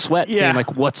colored sweat, saying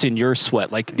like what's in your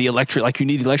sweat, like the like you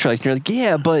need the electrolytes. And you're like,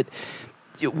 yeah, but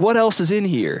what else is in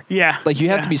here? Yeah, like you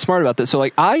have to be smart about this. So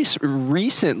like I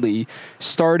recently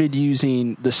started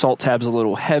using the salt tabs a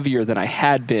little heavier than I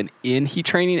had been in heat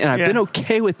training, and I've been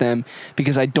okay with them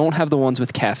because I don't have the ones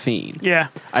with caffeine. Yeah,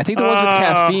 I think the ones with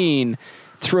caffeine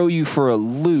throw you for a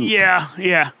loop.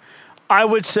 Yeah. I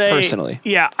would say personally.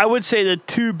 Yeah, I would say the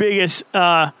 2 biggest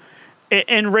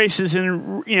in races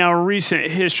in recent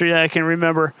history that I can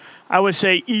remember. I would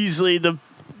say easily the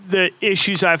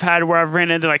issues I've had where I've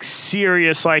ran into like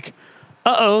serious like,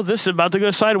 this is about to go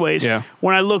sideways. Yeah.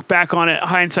 When I look back on it,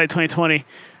 hindsight 2020,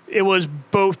 it was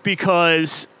both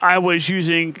because I was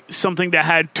using something that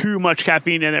had too much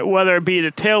caffeine in it, whether it be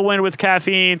the Tailwind with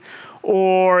caffeine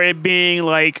or it being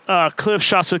like Cliff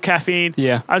shots with caffeine.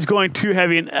 Yeah. I was going too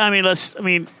heavy. And I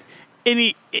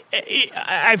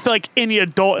feel like any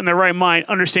adult in their right mind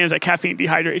understands that caffeine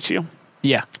dehydrates you.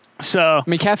 Yeah. So I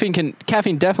mean, caffeine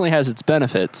definitely has its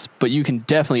benefits, but you can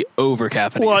definitely over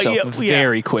caffeinate yourself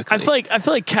very quickly. I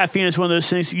feel like caffeine is one of those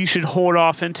things that you should hold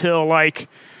off until 3-4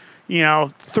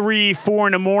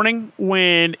 in the morning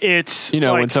when it's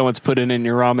when someone's putting in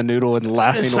your ramen noodle and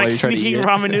laughing while you're trying to eat it.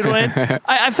 Ramen noodle in.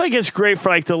 I feel like it's great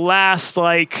for the last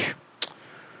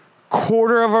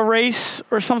quarter of a race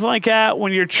or something like that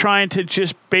when you're trying to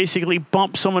just basically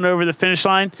bump someone over the finish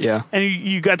line. Yeah. And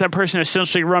you got that person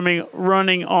essentially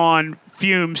running on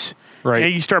fumes. Right.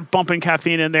 And you start bumping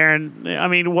caffeine in there, and I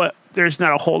mean, there's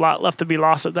not a whole lot left to be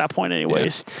lost at that point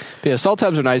anyways. Yeah, salt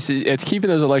tabs are nice. It's keeping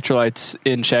those electrolytes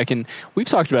in check, and we've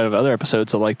talked about it in other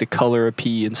episodes of the color of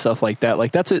pee and stuff like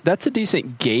that. That's a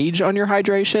decent gauge on your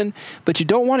hydration, but you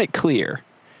don't want it clear.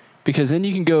 Because then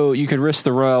you can risk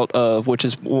the route of, which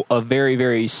is a very,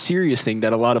 very serious thing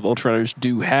that a lot of ultra runners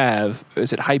do have.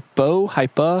 Is it hypo?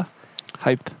 Hypo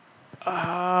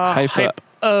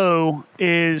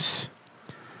is...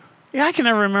 Yeah, I can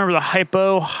never remember the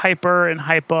hypo, hyper, and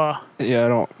hypa.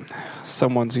 Yeah,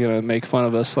 someone's going to make fun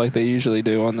of us like they usually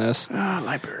do on this.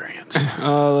 Librarians.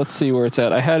 Let's see where it's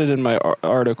at. I had it in my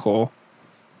article.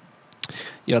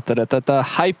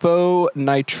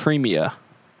 Hyponatremia.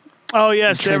 Oh,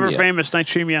 yes, the ever famous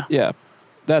natremia. Yeah,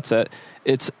 that's it.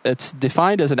 It's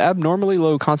defined as an abnormally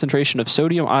low concentration of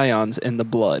sodium ions in the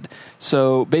blood.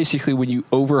 So basically, when you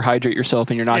overhydrate yourself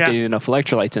and you're not getting enough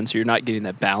electrolytes in, so you're not getting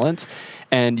that balance,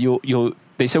 and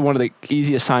they said one of the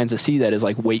easiest signs to see that is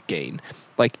weight gain,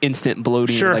 instant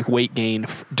bloating, weight gain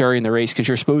during the race, because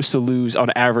you're supposed to lose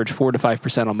on average 4 to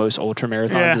 5% on most ultra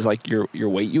marathons is your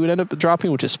weight you would end up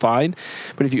dropping, which is fine.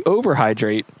 But if you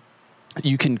overhydrate,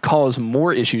 you can cause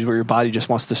more issues where your body just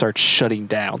wants to start shutting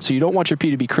down. So you don't want your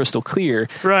pee to be crystal clear.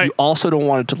 Right. You also don't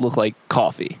want it to look like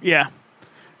coffee. Yeah.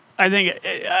 I think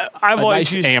I've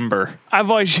always used amber.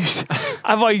 I've always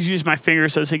used my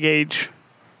fingers as a gauge.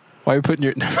 Why are you putting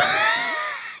your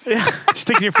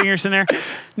sticking your fingers in there?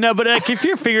 No, but if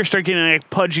your fingers start getting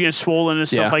pudgy and swollen and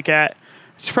stuff like that,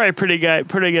 it's probably a pretty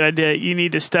good idea. You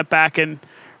need to step back and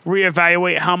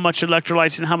reevaluate how much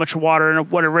electrolytes and how much water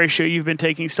and what a ratio you've been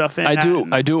taking stuff in.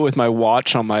 I do it with my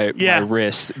watch on my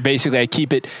wrist. Basically, I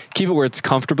keep it where it's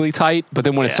comfortably tight, but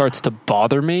then when it starts to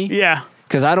bother me,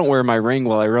 because I don't wear my ring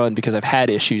while I run because I've had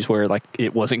issues where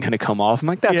it wasn't going to come off. I'm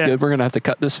like, that's good. We're going to have to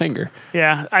cut this finger.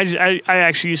 Yeah, I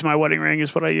actually use my wedding ring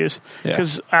is what I use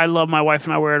because I love my wife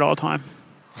and I wear it all the time.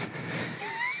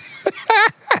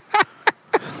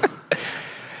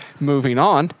 Moving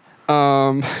on.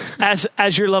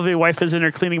 As your lovely wife is in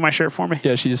there cleaning my shirt for me.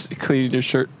 Yeah, she's cleaning your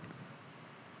shirt.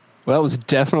 Well, that was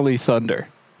definitely thunder.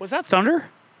 Was that thunder?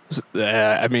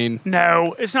 I mean...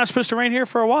 No, it's not supposed to rain here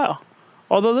for a while.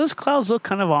 Although those clouds look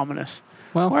kind of ominous.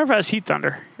 Well, wherever has heat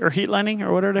thunder or heat lightning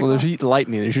or whatever they call it. There's heat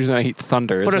lightning. There's usually not heat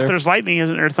thunder. But if there's lightning,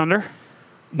 isn't there thunder?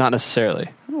 Not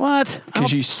necessarily. What?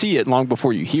 Because you see it long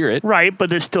before you hear it. Right,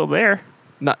 but it's still there.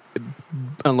 Not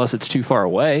unless it's too far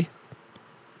away.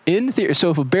 In theory,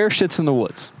 so if a bear shits in the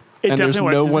woods and there's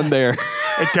no one there,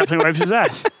 it definitely wipes his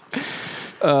ass.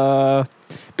 But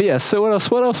yeah, so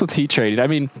what else with heat training? I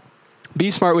mean, be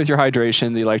smart with your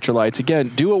hydration, the electrolytes. Again,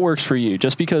 do what works for you.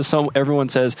 Just because everyone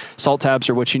says salt tabs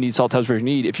are what you need, salt tabs are what you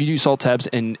need. If you do salt tabs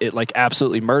and it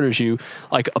absolutely murders you,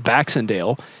 like a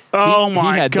Baxendale. Oh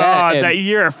my God, that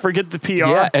year, forget the PR.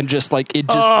 Yeah, and just it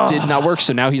just did not work.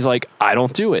 So now he's like, I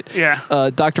don't do it.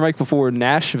 Yeah. Dr. Mike before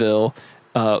Nashville,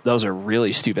 that was a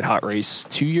really stupid hot race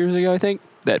 2 years ago, I think,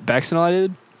 that Baxendale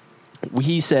did.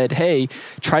 He said, hey,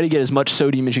 try to get as much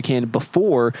sodium as you can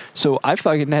before. So I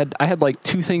had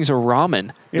 2 things of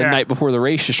ramen the night before the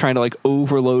race, just trying to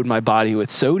overload my body with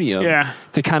sodium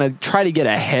to kind of try to get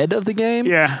ahead of the game.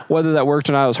 Yeah. Whether that worked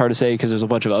or not was hard to say because there's a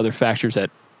bunch of other factors that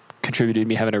contributed to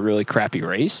me having a really crappy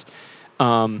race.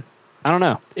 I don't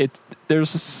know.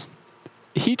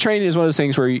 Heat training is one of those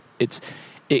things where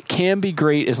it can be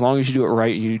great as long as you do it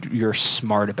right. You're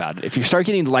smart about it. If you start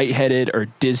getting lightheaded or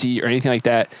dizzy or anything like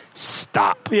that,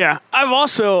 stop. Yeah, I've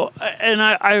also, and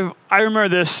I remember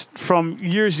this from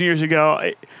years and years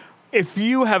ago. If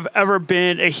you have ever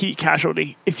been a heat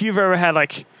casualty, if you've ever had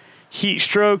heat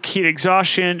stroke, heat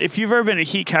exhaustion, if you've ever been a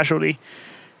heat casualty,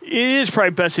 it is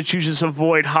probably best that you just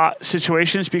avoid hot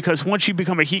situations because once you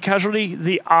become a heat casualty,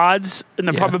 the odds and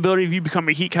the probability of you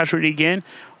becoming a heat casualty again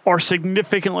are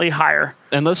significantly higher.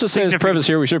 And let's just say as preface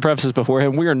here, we should preface this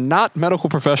beforehand, we are not medical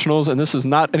professionals, and this is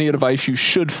not any advice you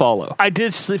should follow. I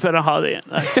did sleep at a Holiday Inn.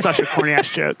 That's such a corny-ass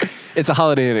joke. It's a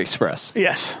Holiday Inn Express.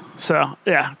 Yes. So,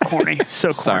 yeah, corny. So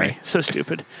corny. Sorry. So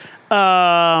stupid.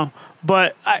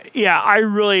 But,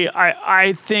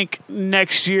 I think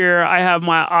next year I have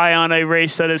my eye on a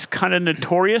race that is kind of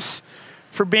notorious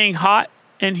for being hot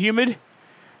and humid.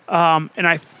 And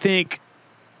I think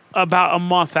about a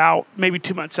month out, maybe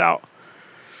 2 months out,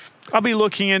 I'll be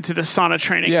looking into the sauna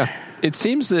training. Yeah, it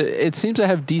seems to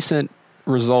have decent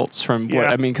results from what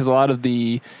I mean, because a lot of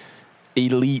the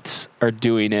elites are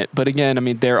doing it. But again, I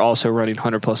mean, they're also running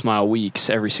 100+ mile weeks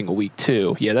every single week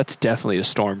too. Yeah, that's definitely a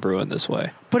storm brewing this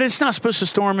way. But it's not supposed to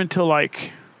storm until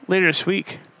like later this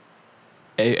week.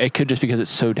 It could just because it's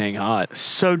so dang hot.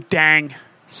 So dang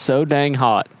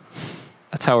hot.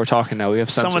 That's how we're talking now. We have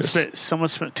sensors. Someone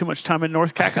spent too much time in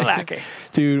North Kakalaki.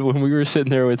 Dude, when we were sitting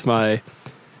there with my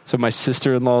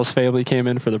sister-in-law's family came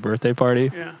in for the birthday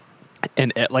party. Yeah.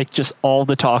 And at like just all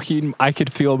the talking, I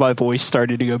could feel my voice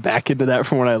starting to go back into that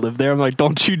from when I lived there. I'm like,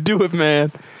 don't you do it,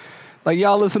 man. Like,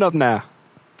 y'all listen up now.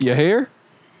 You hear?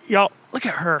 Y'all, look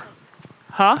at her.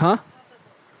 Huh?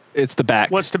 It's the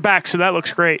back. What's the back? So that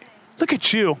looks great. Look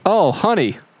at you. Oh,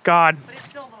 honey. God. But it's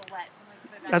still a little wet. So I'm gonna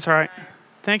put it back. That's all right.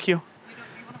 Thank you. You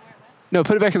want to wear it wet? No,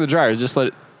 put it back in the dryer. Just let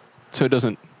it so it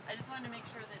doesn't. I just wanted to make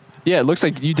sure that Yeah, it looks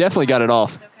like you definitely got it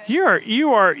off. it's okay.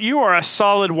 You are a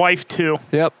solid wife too.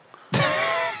 Yep.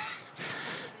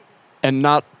 And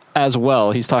not as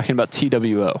well. He's talking about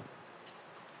TWO.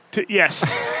 Yes.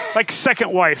 Like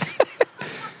second wife.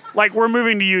 Like we're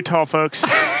moving to Utah, folks.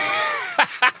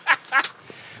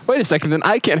 Wait a second, then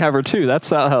I can't have her too.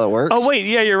 That's not how it works. Oh wait,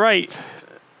 yeah, you're right.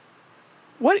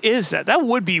 What is that? That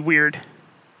would be weird.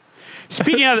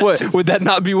 Speaking of What, would that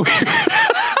not be weird?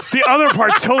 the other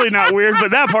part's totally not weird,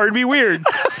 but that part would be weird.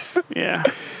 Yeah.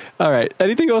 All right.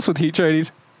 Anything else with heat training?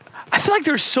 I feel like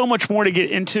there's so much more to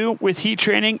get into with heat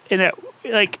training, and that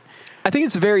like I think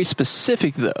it's very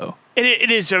specific though.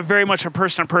 it is a very much a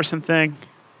person-to-person thing.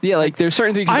 Yeah, like there's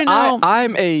certain things. I know.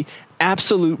 I'm a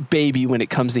absolute baby when it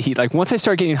comes to heat. Like once I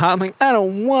start getting hot, I'm like, I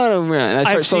don't want to run. And I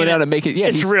start I've slowing seen down it. and make it. Yeah,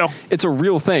 It's real. It's a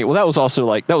real thing. Well, that was also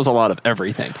like that was a lot of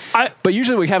everything. But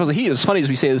usually what happens with heat, as funny as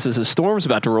we say this is a storm's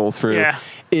about to roll through,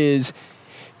 is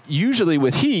usually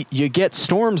with heat you get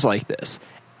storms like this,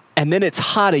 and then it's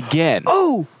hot again.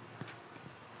 Oh,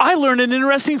 I learned an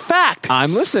interesting fact.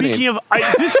 I'm listening. Speaking of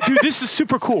this is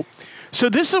super cool. So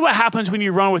this is what happens when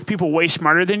you run with people way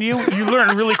smarter than you. You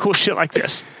learn really cool shit like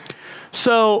this.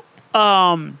 So,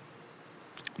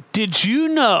 did you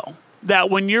know that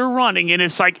when you're running, and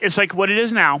it's like what it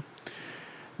is now,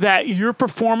 that your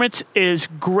performance is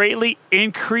greatly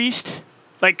increased,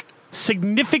 like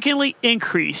significantly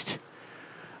increased,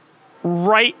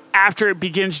 right after it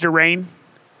begins to rain?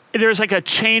 There's like a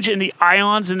change in the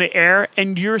ions in the air,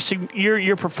 and your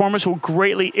performance will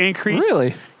greatly increase.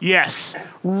 Really? Yes.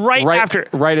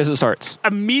 Right as it starts.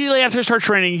 Immediately after it starts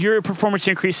raining, your performance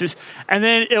increases, and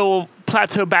then it will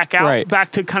plateau back out,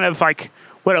 back to kind of like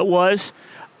what it was.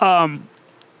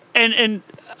 And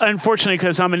unfortunately,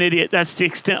 because I'm an idiot, that's the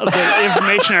extent of the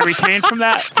information I retained from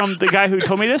the guy who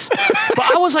told me this.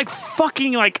 But I was like,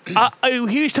 fucking like,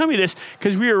 he was telling me this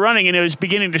because we were running and it was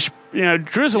beginning to,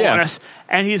 drizzle on us.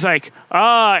 And he's like,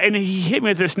 and he hit me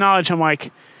with this knowledge. I'm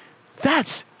like,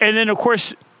 and then of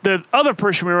course, the other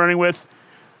person we were running with,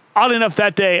 oddly enough,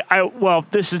 that day,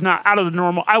 this is not out of the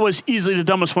normal. I was easily the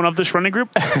dumbest one of this running group.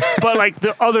 But like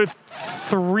the other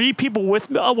 3 people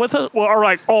with us are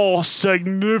like all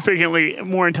significantly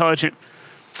more intelligent.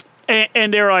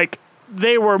 And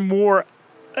they were more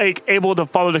like able to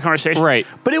follow the conversation. Right.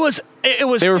 But it was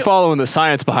they were following the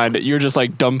science behind it. You're just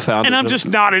like dumbfounded. And I'm just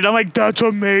nodded. I'm like, that's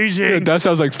amazing. Yeah, that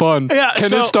sounds like fun. Yeah,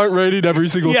 Can it start raining every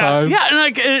single time? Yeah.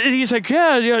 And he's like,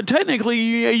 yeah, technically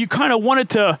you kind of wanted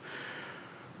to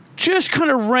just kind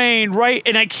of rain, right?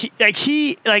 And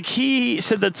he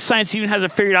said that science even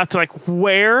hasn't figured out to like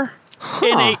where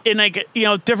in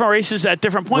different races at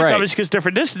different points, obviously because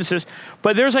different distances.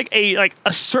 But there's like a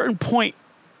certain point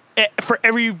for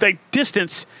every like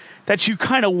distance that you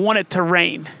kind of want it to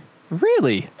rain.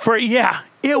 Really?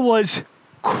 It was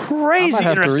crazy. I might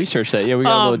have to research that. Yeah, we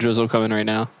got a little drizzle coming right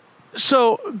now.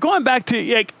 So going back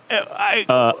to like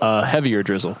heavier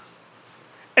drizzle.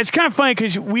 It's kind of funny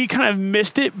because we kind of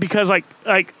missed it because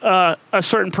a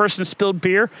certain person spilled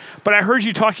beer, but I heard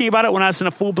you talking about it when I was in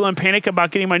a full blown panic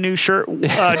about getting my new shirt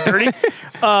dirty.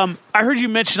 I heard you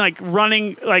mention like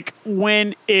running like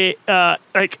when it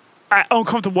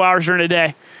uncomfortable hours during the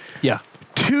day. Yeah.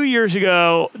 2 years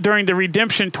ago during the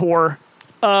Redemption tour,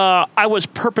 I was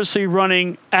purposely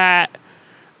running at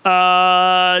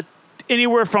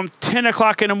anywhere from 10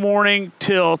 o'clock in the morning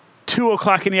till 2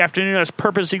 o'clock in the afternoon. I was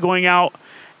purposely going out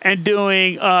and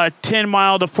doing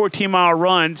 10-mile to 14-mile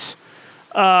runs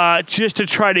just to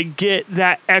try to get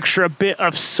that extra bit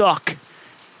of suck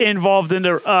involved in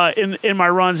my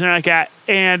runs and like that.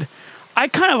 And I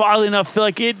kind of oddly enough feel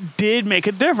like it did make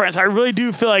a difference. I really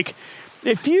do feel like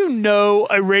if you know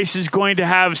a race is going to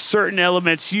have certain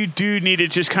elements, you do need to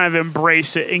just kind of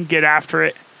embrace it and get after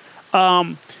it.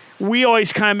 We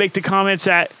always kind of make the comments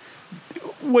that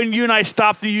when you and I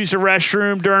stop to use the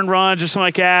restroom during runs or something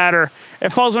like that, or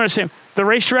it falls under the same, the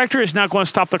race director is not going to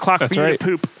stop the clock for you to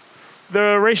poop.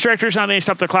 The race director is not going to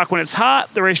stop the clock when it's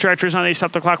hot. The race director is not going to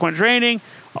stop the clock when it's raining,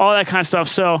 all that kind of stuff.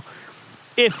 So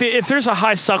if there's a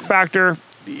high suck factor,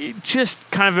 just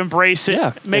kind of embrace it.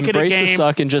 Yeah, make it a game. The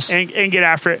suck and just and get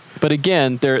after it. But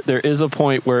again, there is a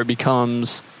point where it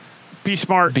becomes be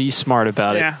smart. Be smart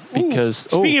about it. Because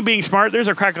speaking of being smart, there's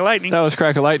a crack of lightning. That was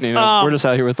crack of lightning. We're just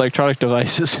out here with electronic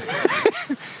devices.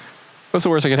 What's the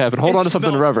worst that could happen? Hold on to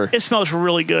something rubber. It smells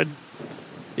really good.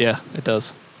 Yeah, it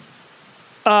does.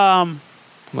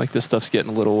 Like this stuff's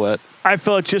getting a little wet. I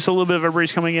felt just a little bit of a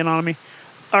breeze coming in on me.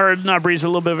 Or not a breeze, a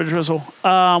little bit of a drizzle.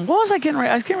 What was I getting ready?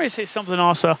 I was getting ready to say something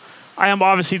also. I am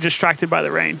obviously distracted by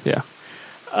the rain. Yeah.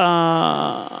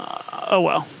 Oh,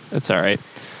 well. It's all right.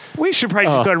 We should probably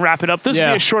just go ahead and wrap it up. This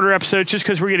will be a shorter episode just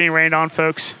because we're getting rained on,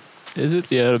 folks. Is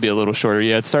it? Yeah, it'll be a little shorter.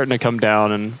 Yeah, it's starting to come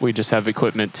down, and we just have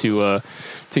equipment to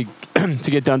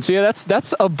get done. So, yeah,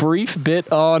 that's a brief bit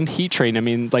on heat train. I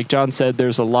mean, like John said,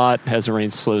 there's a lot as the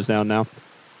rain slows down now.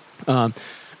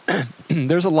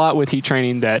 There's a lot with heat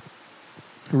training that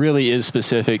really is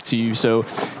specific to you. So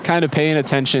kind of paying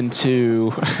attention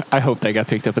to, I hope that got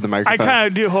picked up in the microphone. I kind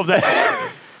of do hope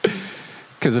that.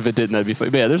 Because if it didn't, that'd be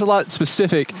funny. But yeah, there's a lot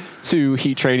specific to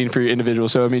heat training for your individual.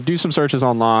 So I mean, do some searches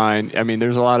online. I mean,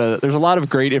 there's a lot of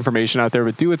great information out there,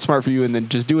 but do it smart for you, and then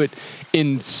just do it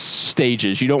in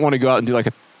stages. You don't want to go out and do like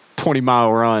a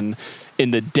 20-mile run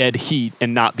in the dead heat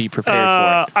and not be prepared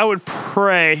for it. I would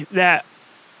pray that,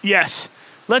 yes.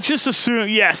 Let's just assume,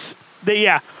 yes,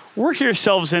 that, work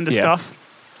yourselves into stuff.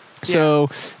 So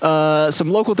some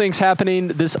local things happening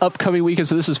this upcoming weekend.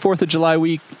 So this is 4th of July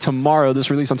week. Tomorrow,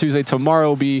 this release on Tuesday. Tomorrow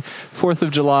will be 4th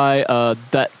of July.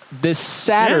 This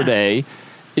Saturday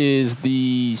is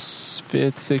the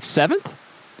 5th, 6th, 7th?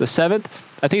 The 7th?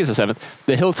 I think it's the 7th.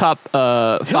 The Hilltop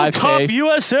 5K. Hilltop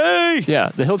USA! Yeah,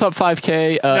 the Hilltop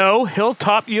 5K. No,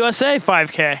 Hilltop USA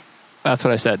 5K. That's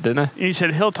what I said, didn't I? You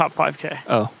said Hilltop 5K.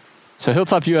 Oh. So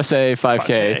Hilltop USA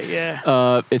 5K.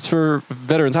 Yeah. It's for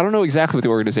veterans. I don't know exactly what the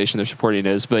organization they're supporting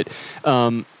is, but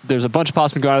there's a bunch of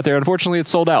possible going out there. Unfortunately,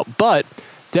 it's sold out. But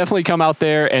definitely come out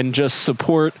there and just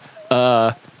support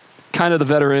kind of the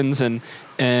veterans and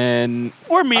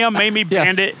or me, maybe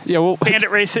bandit. Yeah, well, bandit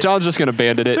race it. John's just going to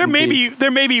bandit it. There may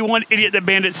be one idiot that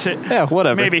bandits it. Yeah,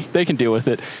 whatever. Maybe they can deal with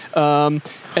it. And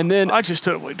then I just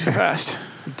stood way too fast.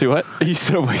 Do what? You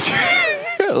stood way too.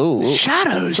 Ooh.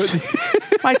 Shadows.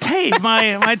 My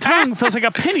tongue feels like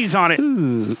a penny's on it.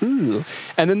 Ooh.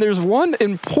 And then there's one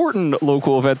important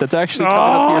local event that's actually coming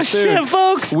up here soon. Oh, shit,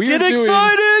 folks. Get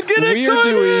excited. We are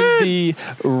doing the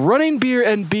Running Beer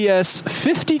and BS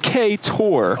 50K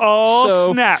tour.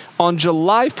 Oh, snap. On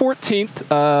July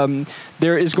 14th,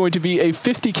 there is going to be a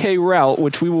 50K route,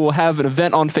 which we will have an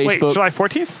event on Facebook. Wait, July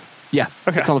 14th? Yeah.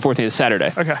 Okay. It's on the 14th. It's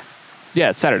Saturday. Okay.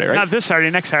 Yeah, it's Saturday, right? Not this Saturday,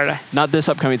 next Saturday. Not this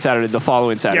upcoming Saturday, the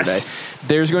following Saturday. Yes.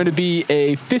 There's going to be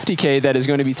a 50K that is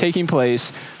going to be taking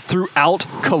place throughout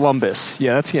Columbus.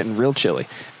 Yeah, that's getting real chilly.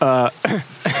 There's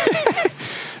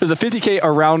a 50K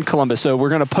around Columbus, so we're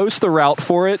going to post the route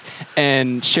for it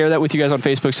and share that with you guys on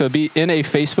Facebook. So it'll be in a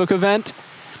Facebook event.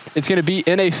 It's going to be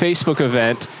in a Facebook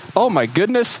event. Oh, my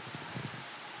goodness.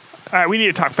 All right, we need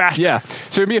to talk faster. Yeah.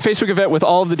 So it'll be a Facebook event with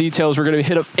all of the details. We're going to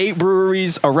hit up 8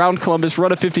 breweries around Columbus,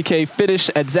 run a 50K, finish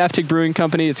at Zaftig Brewing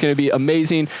Company. It's going to be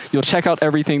amazing. You'll check out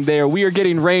everything there. We are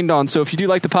getting rained on, so if you do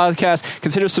like the podcast,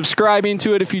 consider subscribing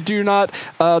to it. If you do not,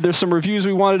 there's some reviews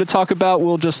we wanted to talk about.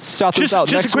 We'll just shout those out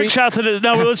next week. Just a quick shout to the...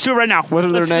 No, let's do it right now. What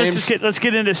are their names? Let's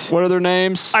get into this. What are their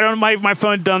names? I don't know. My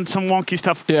phone done some wonky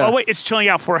stuff. Yeah. Oh, wait. It's chilling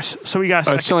out for us, so we got a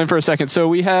second. It's chilling for a second. So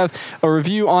we have a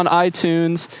review on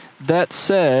iTunes that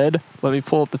said, let me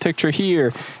pull up the picture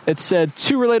here. It said,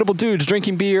 2 relatable dudes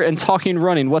drinking beer and talking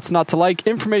running. What's not to like?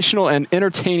 Informational and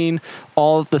entertaining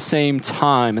all at the same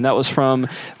time. And that was from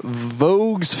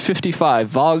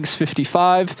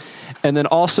Vogs55. And then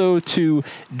also to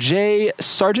Jay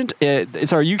Sargent.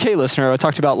 It's our UK listener I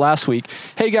talked about last week.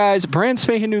 Hey guys, brand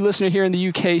spanking new listener here in the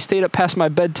UK. Stayed up past my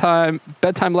bedtime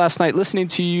last night listening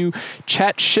to you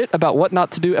chat shit about what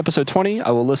not to do, episode 20. I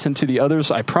will listen to the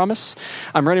others, I promise.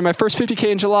 I'm running my first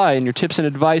 50K in July, and your tips and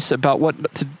advice about what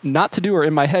not to do are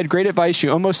in my head. Great advice.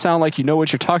 You almost sound like you know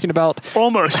what you're talking about.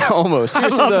 Almost. Almost.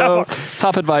 Seriously though,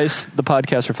 top advice. The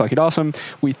podcasts are fucking awesome.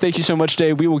 We thank you so much,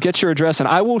 Jay. We will get your address, and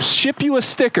I will ship you a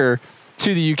sticker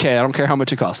to the UK. I don't care how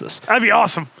much it costs us. That'd be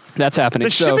awesome. That's happening.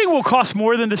 The shipping will cost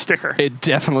more than the sticker. It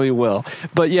definitely will.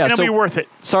 But yeah, and it'll be worth it.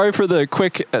 Sorry for the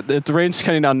quick. The rain's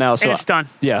cutting down now, so and it's done.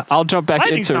 Yeah, I'll jump back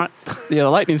Lightning's into. not. Yeah, the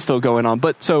lightning's still going on.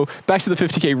 But so back to the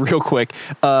 50K real quick.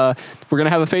 We're gonna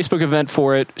have a Facebook event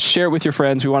for it. Share it with your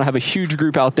friends. We want to have a huge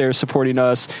group out there supporting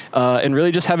us and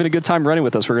really just having a good time running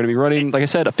with us. We're gonna be running, like I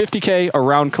said, a 50K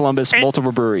around Columbus,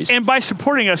 multiple breweries. And by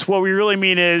supporting us, what we really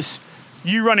mean is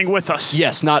you running with us.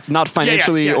 Yes, not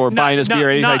financially or buying us beer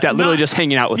or anything like that. Literally just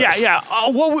hanging out with us. Yeah.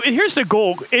 Well, here's the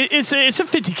goal. It's a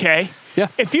 50K. Yeah.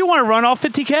 If you want to run off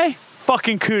 50K,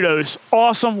 fucking kudos.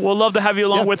 Awesome. We'll love to have you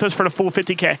along with us for the full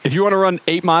 50K. If you want to run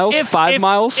 8 miles, 5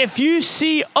 miles. If you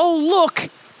see, oh, look,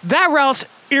 that route's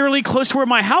eerily close to where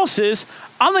my house is,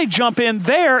 I'm going to jump in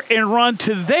there and run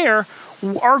to there.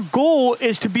 Our goal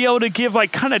is to be able to give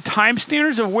like kind of time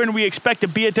standards of when we expect to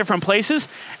be at different places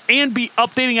and be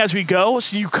updating as we go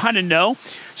so you kind of know.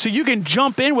 So you can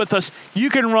jump in with us. You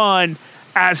can run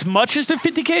as much as the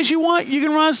 50K as you want. You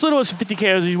can run as little as the 50K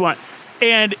as you want.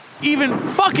 And even,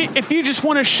 fuck it, if you just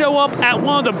want to show up at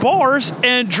one of the bars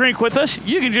and drink with us,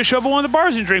 you can just show up at one of the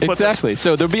bars and drink with us. Exactly.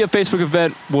 So there'll be a Facebook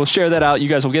event. We'll share that out. You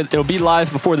guys will get, it'll be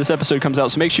live before this episode comes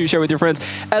out. So make sure you share with your friends.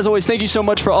 As always, thank you so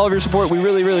much for all of your support. We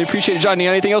really, really appreciate it. John, you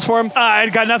got anything else for him? I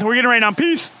got nothing. We're getting right now.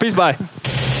 Peace. Peace. Bye.